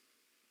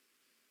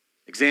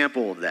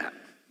 Example of that.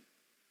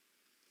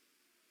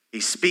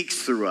 He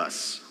speaks through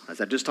us,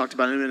 as I just talked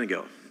about a minute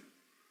ago.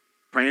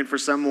 Praying for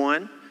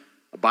someone,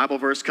 a Bible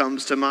verse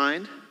comes to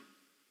mind,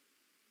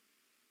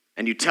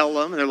 and you tell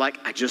them, and they're like,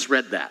 I just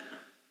read that.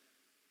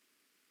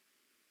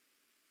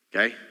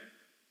 Okay?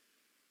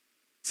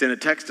 Send a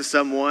text to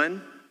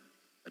someone,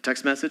 a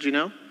text message, you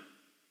know?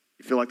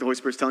 You feel like the Holy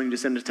Spirit's telling you to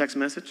send a text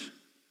message,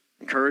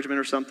 encouragement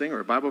or something, or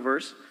a Bible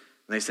verse,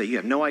 and they say, you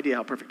have no idea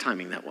how perfect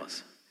timing that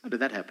was. How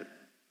did that happen?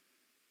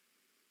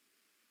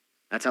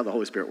 That's how the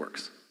Holy Spirit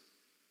works.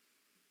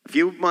 A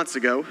few months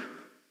ago,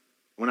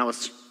 when I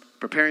was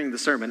preparing the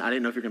sermon, I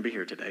didn't know if you were going to be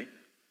here today,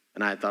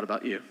 and I had thought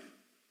about you.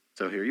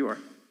 So here you are.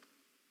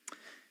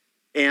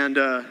 And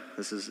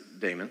this is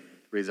Damon,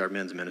 leads our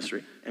men's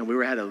ministry, and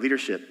we had a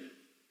leadership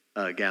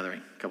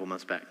gathering a couple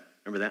months back.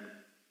 Remember that?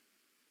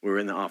 We were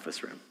in the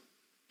office room.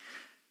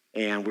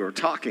 And we were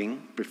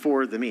talking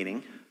before the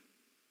meeting,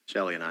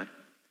 Shelly and I.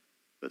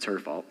 That's her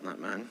fault, not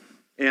mine.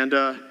 And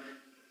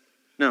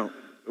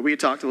we had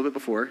talked a little bit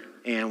before,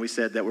 and we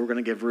said that we were going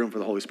to give room for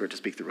the Holy Spirit to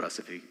speak through us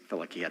if he felt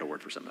like he had a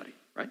word for somebody,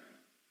 right?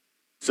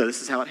 So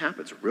this is how it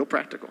happens, real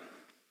practical.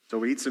 So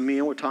we eat some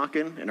meal, we're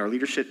talking in our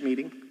leadership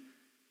meeting,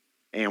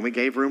 and we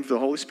gave room for the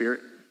Holy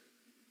Spirit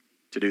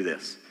to do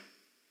this.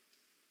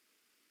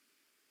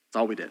 That's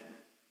all we did.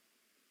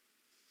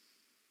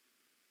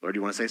 Lord, do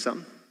you want to say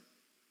something?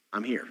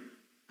 I'm here.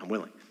 I'm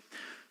willing.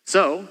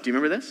 So, do you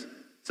remember this?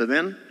 So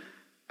then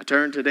I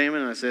turned to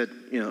Damon and I said,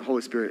 the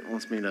Holy Spirit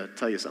wants me to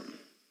tell you something.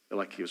 I feel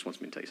like he just wants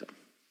me to tell you something.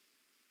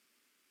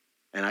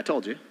 And I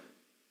told you.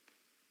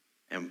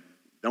 And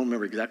don't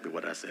remember exactly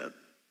what I said.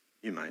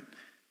 You might.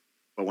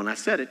 But when I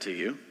said it to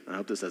you, I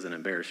hope this doesn't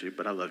embarrass you,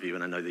 but I love you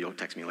and I know that you'll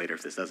text me later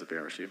if this does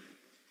embarrass you.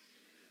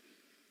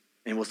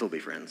 And we'll still be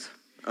friends.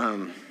 I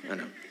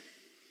know.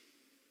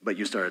 But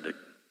tears started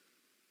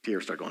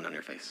going down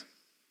your face.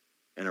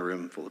 In a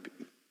room full of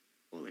people.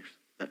 Is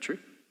that true?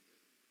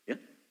 Yeah?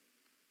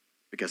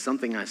 Because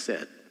something I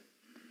said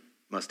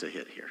must have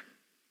hit here.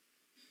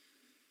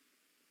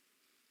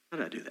 How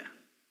did I do that?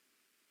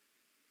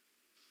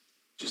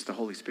 Just the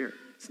Holy Spirit.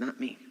 It's not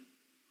me.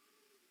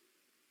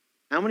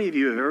 How many of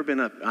you have ever been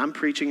up, I'm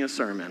preaching a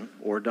sermon,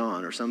 or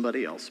Don or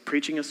somebody else,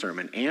 preaching a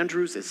sermon,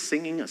 Andrews is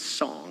singing a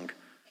song,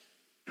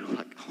 you're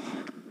like,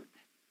 oh,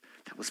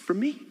 that was for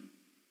me.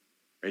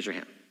 Raise your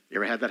hand. You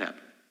ever had that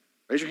happen?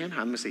 Raise your hand,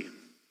 I'm going to see you.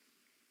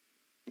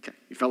 Okay,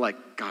 you felt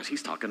like, gosh,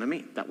 he's talking to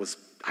me.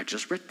 I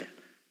just read that.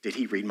 Did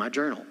he read my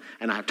journal?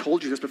 And I've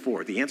told you this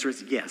before. The answer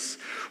is yes.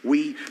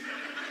 We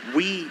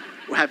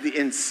have the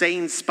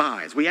insane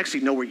spies. We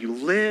actually know where you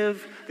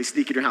live. They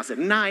sneak in your house at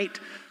night.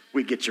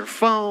 We get your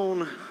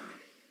phone.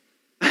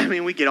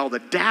 We get all the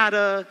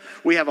data.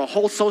 We have a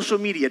whole social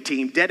media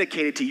team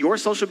dedicated to your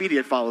social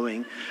media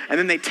following. And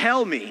then they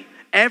tell me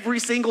every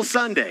single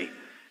Sunday.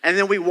 And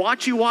then we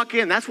watch you walk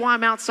in. That's why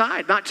I'm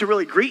outside, not to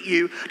really greet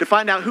you, to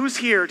find out who's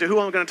here, to who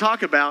I'm going to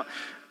talk about.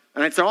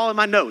 And it's all in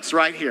my notes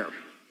right here.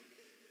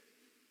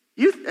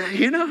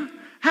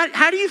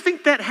 How do you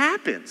think that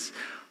happens?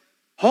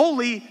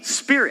 Holy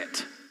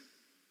Spirit.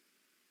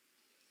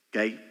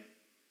 Okay.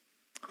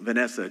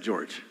 Vanessa,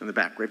 George, in the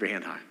back, wave your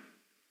hand high.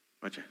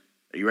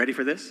 Are you ready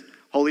for this?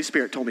 Holy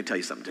Spirit told me to tell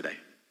you something today.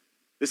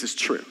 This is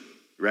true.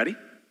 You ready?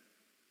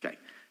 Okay.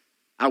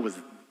 I was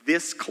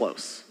this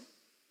close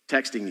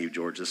texting you,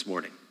 George, this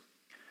morning.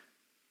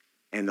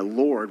 And the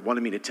Lord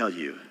wanted me to tell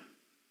you,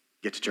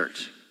 get to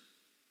church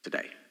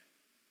today.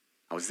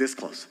 I was this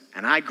close.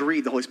 And I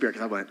agreed the Holy Spirit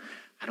because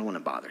I don't want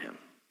to bother him.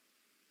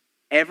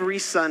 Every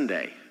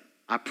Sunday,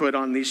 I put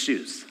on these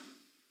shoes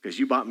because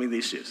you bought me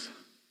these shoes,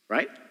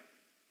 right?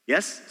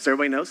 Yes? So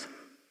everybody knows?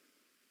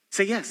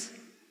 Say yes.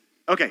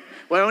 Okay.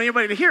 Well, I want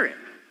everybody to hear it.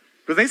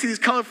 Because they see these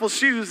colorful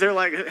shoes, they're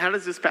like, how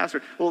does this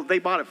pastor? Well, they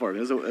bought it for me.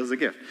 It was a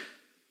gift.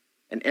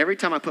 And every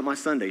time I put my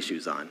Sunday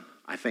shoes on,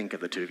 I think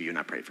of the two of you and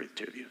I pray for the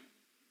two of you.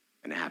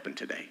 And it happened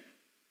today.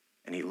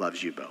 and he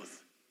loves you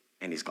both,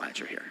 and he's glad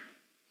you're here.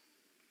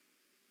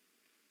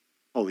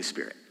 Holy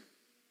Spirit.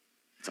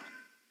 That's all.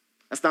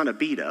 That's not a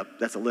beat up,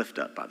 that's a lift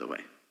up, by the way.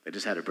 They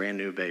just had a brand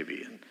new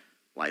baby, and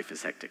life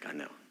is hectic, I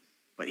know.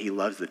 But he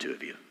loves the two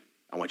of you.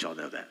 I want y'all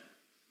to know that.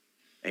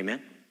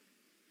 Amen?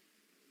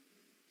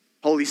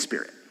 Holy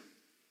Spirit.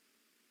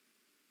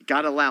 You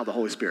got to allow the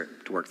Holy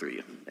Spirit to work through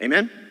you.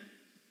 Amen?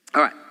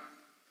 All right.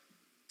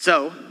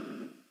 So,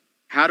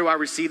 how do I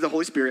receive the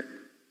Holy Spirit?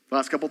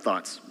 Last couple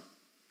thoughts.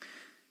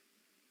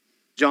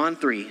 John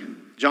 3.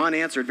 John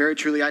answered, very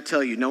truly I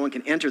tell you, no one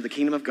can enter the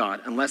kingdom of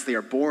God unless they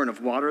are born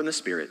of water and the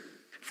Spirit.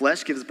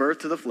 Flesh gives birth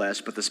to the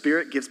flesh, but the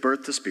Spirit gives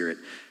birth to spirit.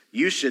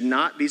 You should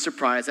not be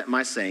surprised at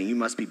my saying, you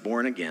must be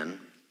born again.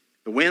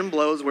 The wind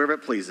blows wherever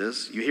it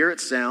pleases. You hear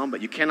its sound,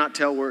 but you cannot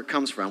tell where it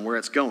comes from, where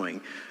it's going.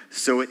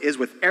 So it is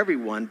with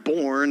everyone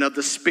born of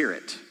the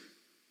Spirit.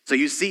 So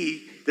you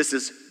see, this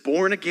is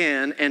born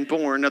again and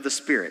born of the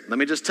Spirit. Let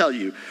me just tell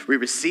you, we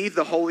receive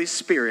the Holy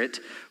Spirit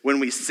when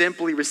we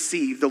simply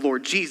receive the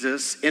Lord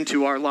Jesus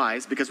into our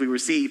lives, because we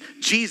receive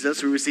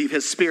Jesus, we receive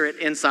his Spirit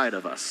inside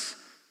of us.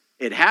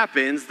 It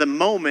happens the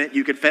moment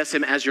you confess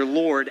him as your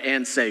Lord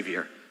and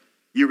Savior.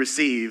 You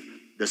receive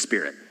the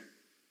Spirit.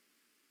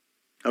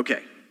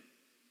 Okay,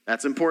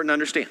 that's important to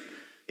understand.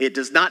 It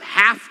does not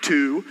have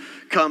to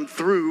come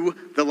through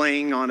the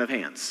laying on of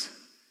hands.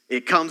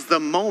 It comes the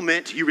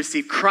moment you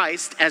receive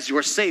Christ as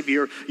your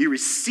Savior. You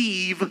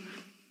receive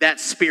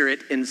that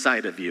Spirit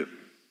inside of you.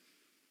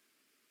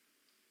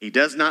 He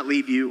does not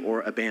leave you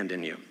or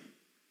abandon you.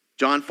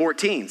 John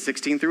 14,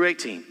 16 through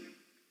 18.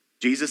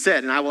 Jesus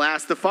said, and I will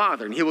ask the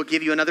Father, and he will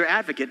give you another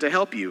advocate to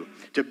help you,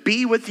 to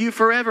be with you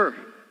forever.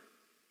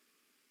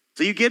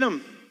 So you get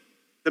him.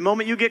 The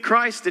moment you get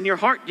Christ in your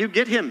heart, you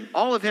get him,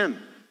 all of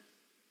him.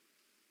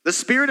 The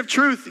Spirit of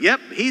truth, yep,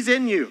 he's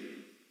in you.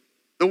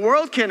 The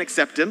world can't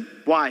accept him.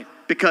 Why?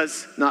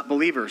 Because not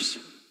believers.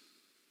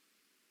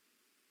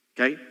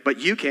 Okay? But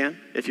you can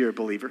if you're a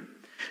believer.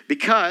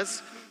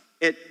 Because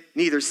it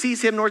neither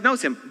sees him nor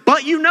knows him.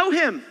 But you know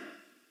him.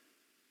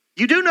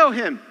 You do know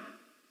him.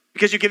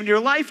 Because you've given your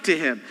life to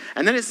him.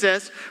 And then it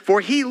says, for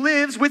he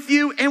lives with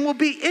you and will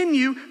be in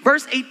you.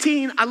 Verse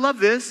 18, I love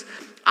this.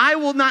 I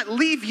will not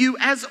leave you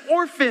as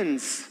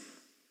orphans.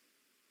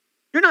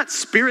 You're not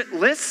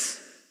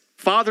spiritless,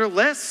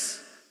 fatherless.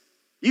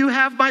 You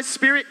have my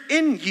Spirit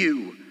in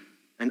you,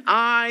 and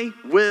I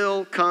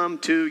will come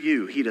to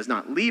you. He does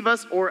not leave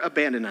us or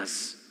abandon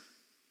us.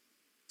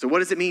 So what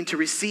does it mean to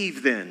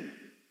receive then?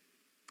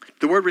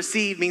 The word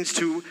receive means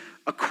to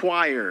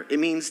acquire. It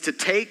means to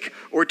take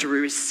or to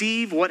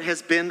receive what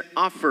has been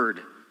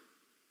offered.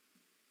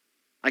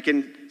 I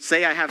can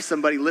say I have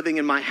somebody living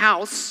in my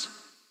house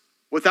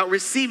without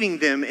receiving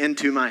them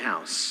into my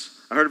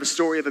house. I heard of a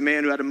story of a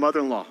man who had a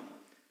mother-in-law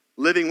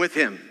living with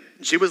him.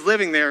 She was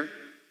living there,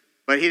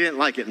 but he didn't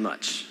like it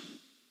much.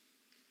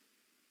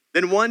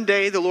 Then one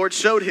day the Lord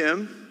showed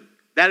him,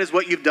 that is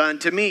what you've done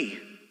to me.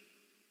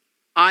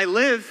 I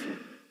live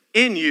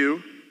in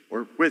you,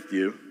 or with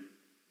you,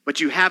 but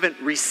you haven't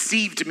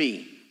received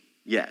me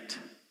yet.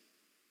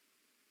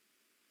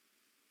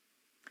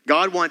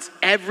 God wants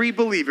every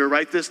believer,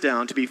 write this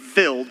down, to be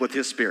filled with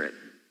his Spirit.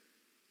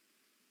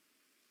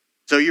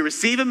 So you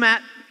receive him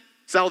at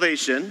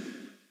salvation.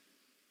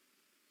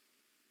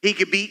 He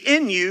could be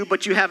in you,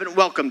 but you haven't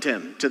welcomed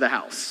him to the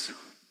house.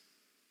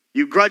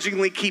 You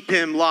grudgingly keep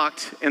him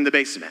locked in the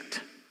basement.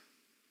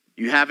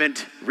 You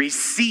haven't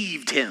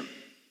received him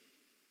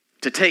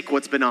to take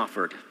what's been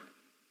offered.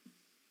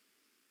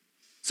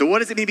 So what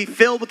does it mean to be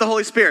filled with the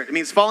Holy Spirit? It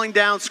means falling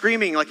down,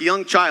 screaming like a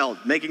young child,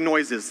 making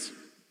noises.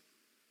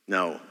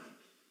 No.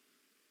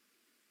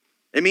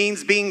 It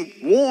means being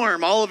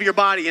warm all over your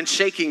body and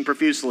shaking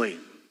profusely.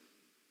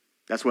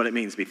 That's what it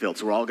means to be filled.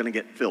 So we're all going to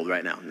get filled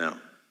right now. No.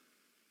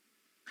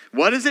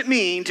 What does it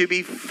mean to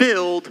be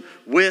filled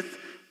with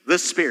the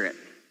Spirit?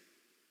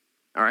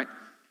 All right.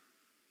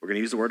 We're going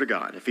to use the word of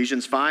God.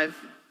 Ephesians 5,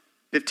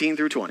 15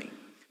 through 20.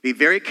 Be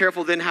very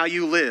careful then how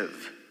you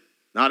live.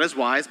 Not as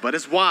wise, but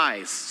as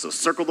wise. So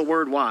circle the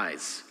word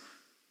wise.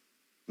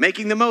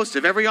 Making the most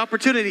of every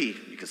opportunity.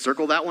 You can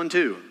circle that one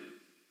too.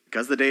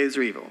 Because the days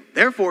are evil.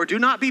 Therefore, do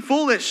not be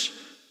foolish.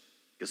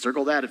 You can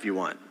circle that if you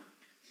want.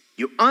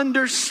 You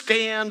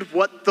understand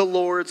what the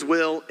Lord's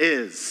will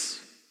is.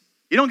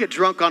 You don't get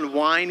drunk on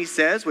wine, he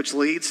says, which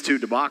leads to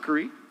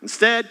debauchery.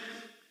 Instead,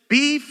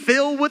 be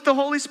filled with the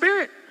Holy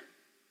Spirit.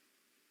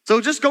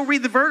 So just go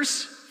read the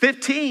verse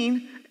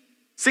 15,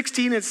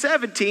 16, and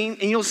 17,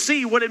 and you'll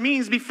see what it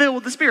means to be filled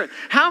with the Spirit.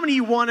 How many of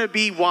you want to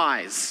be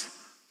wise?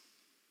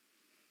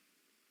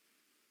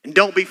 And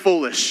don't be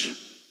foolish.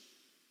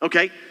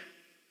 Okay?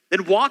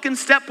 Then walk in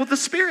step with the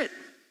Spirit.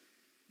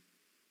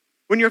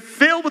 When you're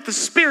filled with the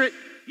Spirit,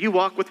 you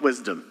walk with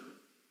wisdom.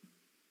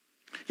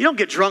 You don't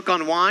get drunk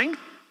on wine.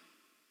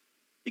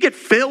 You get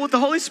filled with the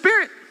Holy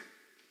Spirit.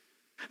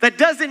 That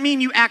doesn't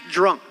mean you act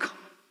drunk.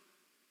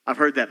 I've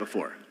heard that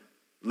before.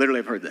 Literally,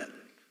 I've heard that.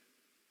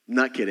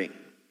 Not kidding.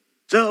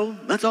 So,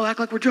 let's all act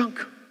like we're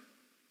drunk.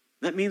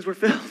 That means we're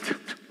filled.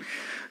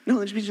 No,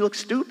 that just means you look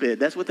stupid.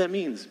 That's what that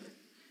means.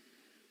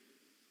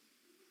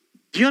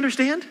 Do you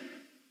understand?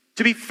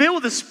 To be filled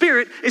with the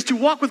Spirit is to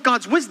walk with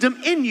God's wisdom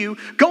in you,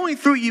 going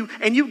through you,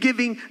 and you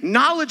giving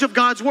knowledge of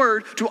God's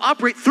word to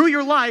operate through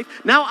your life.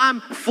 Now I'm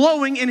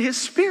flowing in his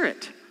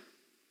Spirit.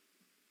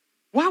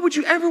 Why would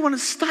you ever want to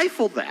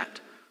stifle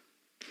that?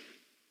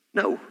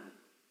 No.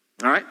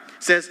 All right.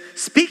 It says,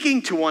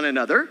 speaking to one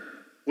another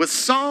with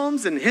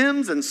psalms and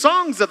hymns and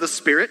songs of the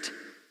Spirit.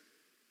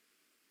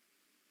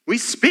 We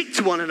speak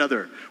to one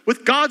another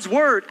with God's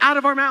word out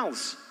of our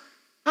mouths.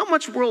 How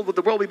much would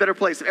the world be a better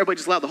place if everybody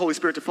just allowed the Holy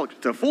Spirit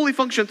to fully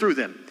function through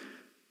them?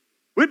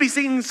 We'd be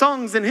singing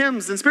songs and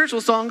hymns and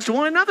spiritual songs to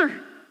one another.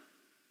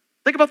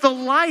 Think about the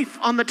life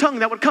on the tongue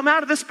that would come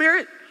out of the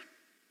Spirit.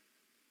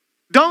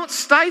 Don't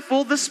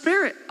stifle the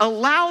Spirit.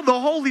 Allow the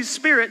Holy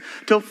Spirit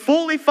to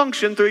fully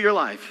function through your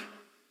life.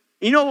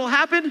 You know what will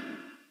happen?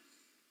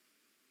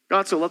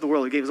 God so loved the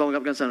world, he gave his only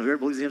begotten Son, whoever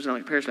believes in him shall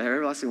not perish but have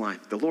everlasting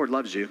life. The Lord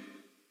loves you.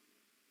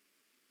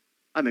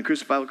 I've been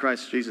crucified with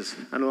Christ Jesus.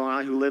 I know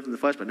I who live in the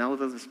flesh, but now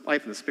live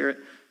life in the Spirit.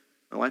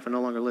 My life I no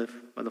longer live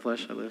by the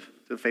flesh. I live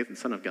through the faith in the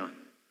Son of God,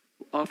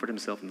 who offered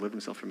himself and lived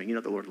himself for me. You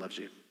know the Lord loves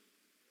you.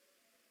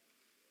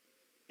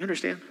 You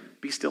understand?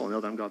 Be still and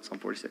know that I'm God. Psalm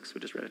 46.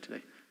 We just read it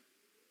today.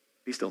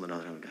 Be still and know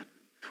that I'm God.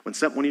 When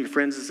one of your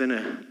friends is in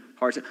a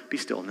hard time, be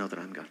still and know that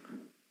I'm God.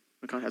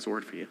 But God has a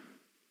word for you.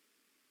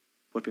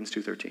 Philippians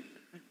 2:13.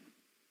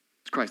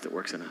 It's Christ that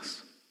works in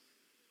us.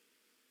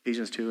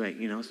 Ephesians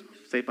 2:8,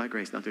 saved by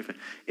grace, not through faith.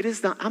 It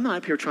is not, I'm not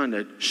up here trying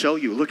to show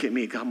you, look at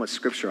me, how much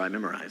scripture I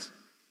memorize.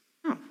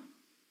 No.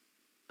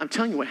 I'm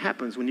telling you what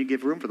happens when you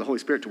give room for the Holy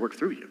Spirit to work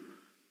through you.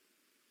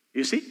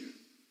 You see?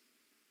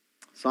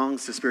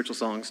 Songs to spiritual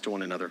songs to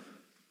one another.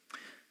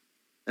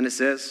 And it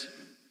says,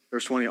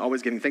 verse 20,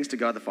 always giving thanks to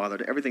God the Father,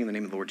 to everything in the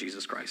name of the Lord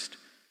Jesus Christ.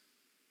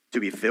 To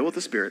be filled with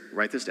the Spirit,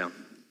 write this down,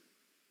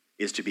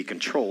 is to be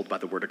controlled by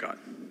the Word of God.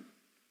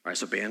 All right,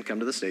 so band, come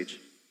to the stage.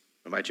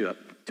 I invite you up.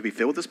 To be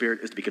filled with the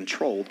Spirit is to be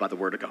controlled by the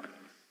Word of God.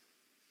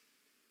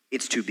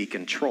 It's to be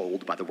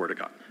controlled by the Word of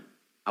God.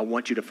 I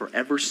want you to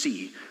forever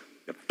see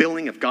the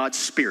filling of God's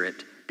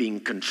Spirit being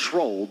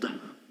controlled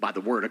by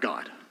the Word of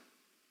God.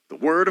 The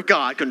Word of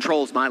God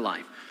controls my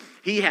life.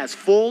 He has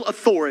full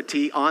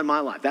authority on my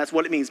life. That's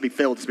what it means to be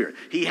filled with the Spirit.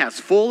 He has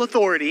full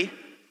authority,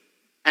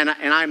 and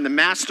I'm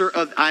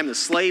I'm the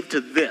slave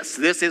to this.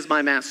 This is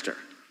my master.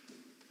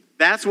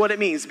 That's what it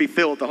means to be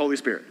filled with the Holy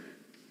Spirit.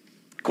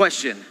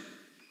 Question.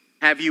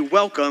 Have you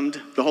welcomed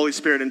the Holy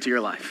Spirit into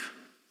your life?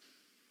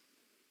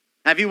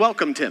 Have you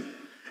welcomed him?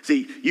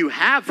 See, you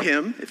have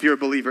him if you're a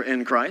believer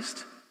in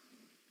Christ,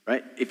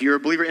 right? If you're a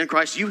believer in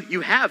Christ, you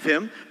have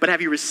him, but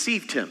have you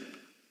received him?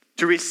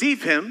 To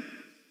receive him,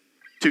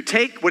 to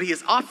take what he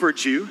has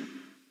offered you,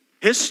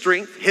 his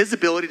strength, his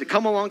ability to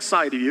come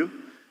alongside of you,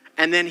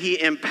 and then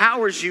he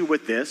empowers you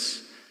with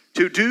this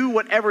to do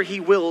whatever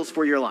he wills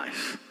for your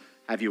life.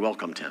 Have you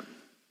welcomed him?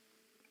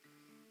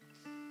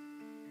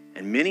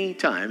 And many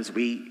times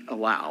we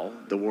allow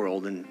the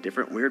world and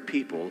different weird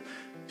people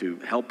to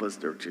help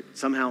us or to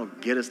somehow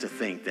get us to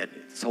think that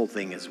this whole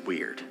thing is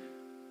weird.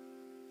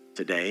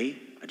 Today,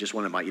 I just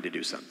want to invite you to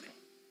do something.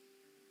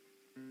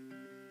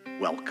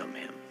 Welcome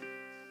him.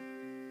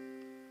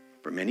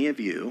 For many of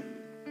you,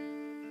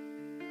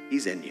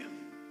 he's in you.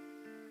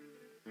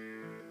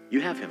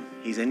 You have him.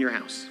 He's in your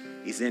house.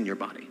 He's in your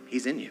body.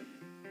 He's in you.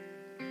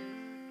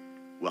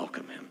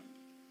 Welcome him.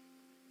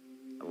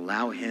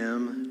 Allow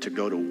him to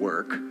go to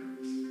work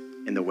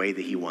in the way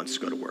that he wants to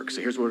go to work.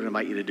 So here's what we're going to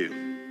invite you to do.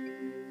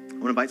 I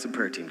want to invite some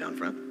prayer team down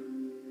front.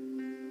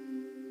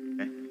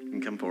 Okay? You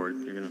can come forward.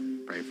 You're going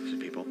to pray for some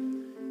people.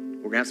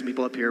 We're going to have some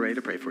people up here ready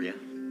to pray for you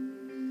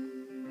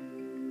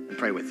and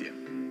pray with you.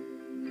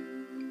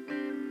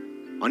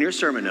 On your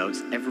sermon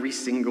notes, every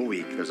single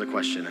week, there's a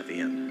question at the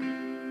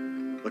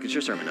end. Look at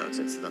your sermon notes.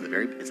 It's at the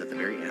very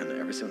end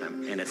every single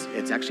time. And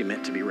it's actually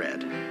meant to be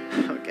read.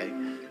 Okay?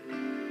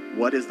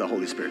 What is the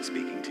Holy Spirit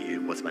speaking to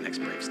you? What's my next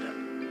brave step?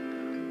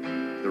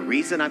 The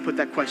reason I put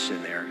that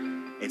question there,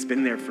 it's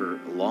been there for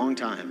a long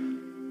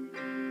time.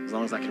 As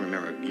long as I can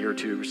remember, a year or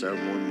two or so,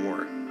 more and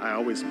more.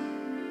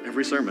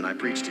 Every sermon I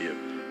preach to you,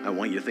 I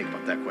want you to think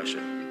about that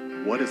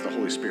question. What is the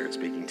Holy Spirit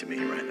speaking to me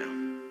right now?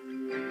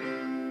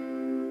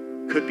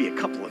 Could be a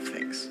couple of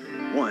things.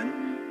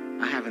 One,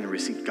 I haven't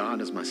received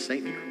God as my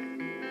Savior.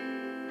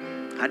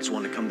 I just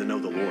want to come to know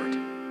the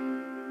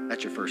Lord.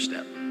 That's your first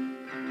step.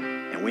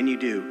 And when you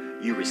do,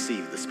 you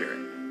receive the Spirit.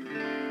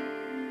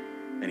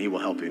 And he will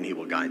help you and he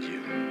will guide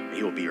you. And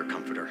he will be your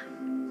comforter.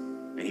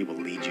 And he will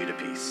lead you to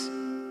peace.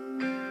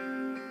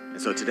 And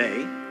so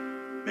today,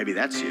 maybe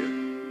that's you.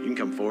 You can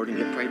come forward and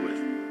get prayed with.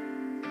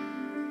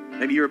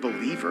 Maybe you're a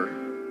believer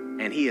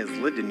and he has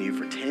lived in you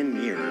for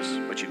 10 years,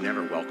 but you've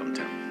never welcomed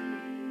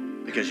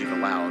him because you've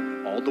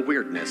allowed all the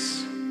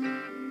weirdness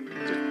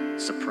to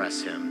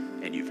suppress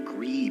him and you've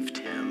grieved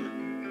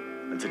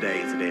him. And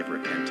today is a day of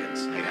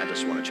repentance. Hey, I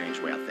just want to change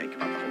the way I think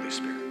about the Holy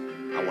Spirit.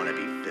 I want to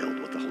be filled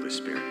with the Holy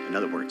Spirit. In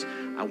other words,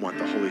 I want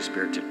the Holy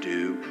Spirit to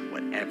do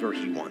whatever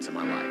he wants in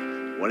my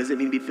life. What does it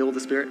mean to be filled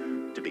with the Spirit?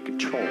 To be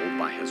controlled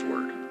by his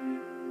word.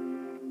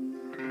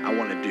 I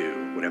want to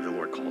do whatever the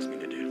Lord calls me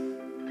to do.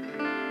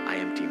 I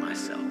empty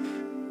myself.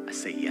 I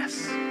say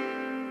yes.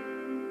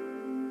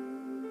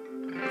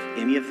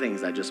 Any of the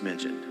things I just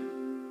mentioned,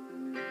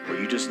 where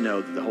you just know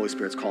that the Holy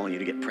Spirit's calling you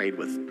to get prayed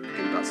with, could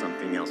be about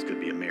something else, could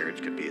be a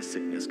marriage, could be a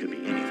sickness, could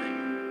be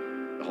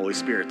anything. The Holy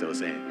Spirit, though, is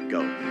saying,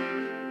 go,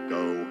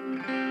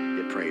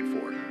 get prayed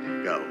for,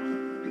 go.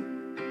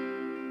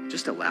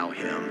 Just allow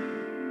him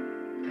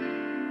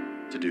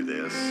to do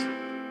this.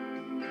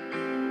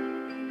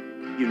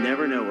 You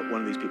never know what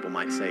one of these people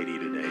might say to you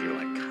today. You're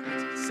like, God,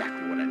 that's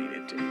exactly what I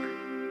needed to hear.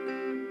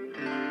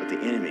 But the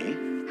enemy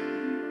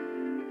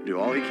do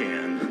all he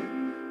can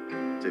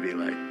to be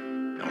like,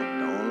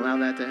 don't allow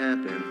that to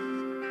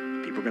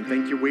happen. People can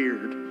think you're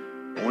weird,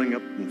 going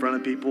up in front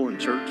of people in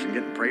church and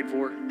getting prayed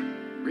for.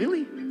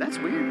 Really? That's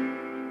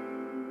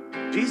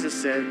weird. Jesus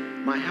said,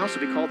 my house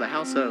will be called the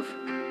house of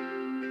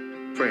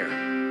prayer.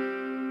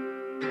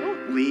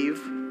 Don't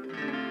leave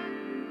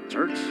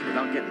church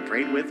without getting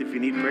prayed with if you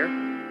need prayer.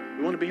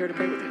 We want to be here to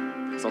pray with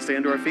you. So I'll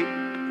stand to our feet.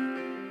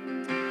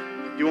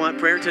 If you want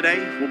prayer today,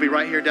 we'll be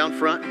right here down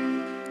front.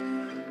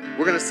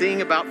 We're going to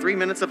sing about 3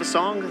 minutes of a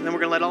song, and then we're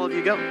going to let all of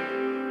you go.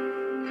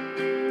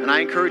 And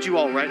I encourage you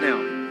all right now,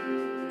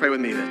 pray with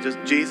me. Just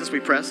Jesus, we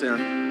press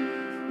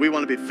in. We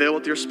want to be filled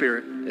with your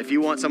Spirit. If you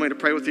want somebody to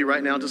pray with you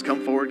right now, just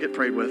come forward, get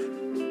prayed with.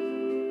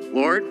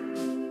 Lord,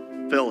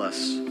 fill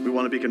us. We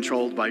want to be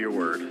controlled by your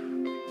word.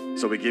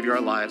 So we give you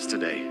our lives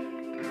today.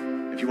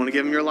 If you want to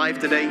give him your life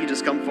today, you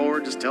just come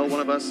forward, just tell one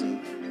of us,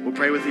 and we'll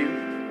pray with you,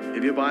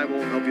 give you a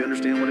Bible, help you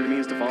understand what it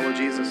means to follow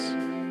Jesus.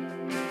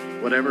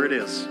 Whatever it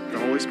is, the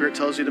Holy Spirit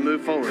tells you to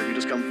move forward, you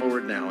just come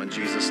forward now in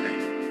Jesus'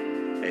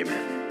 name.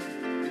 Amen.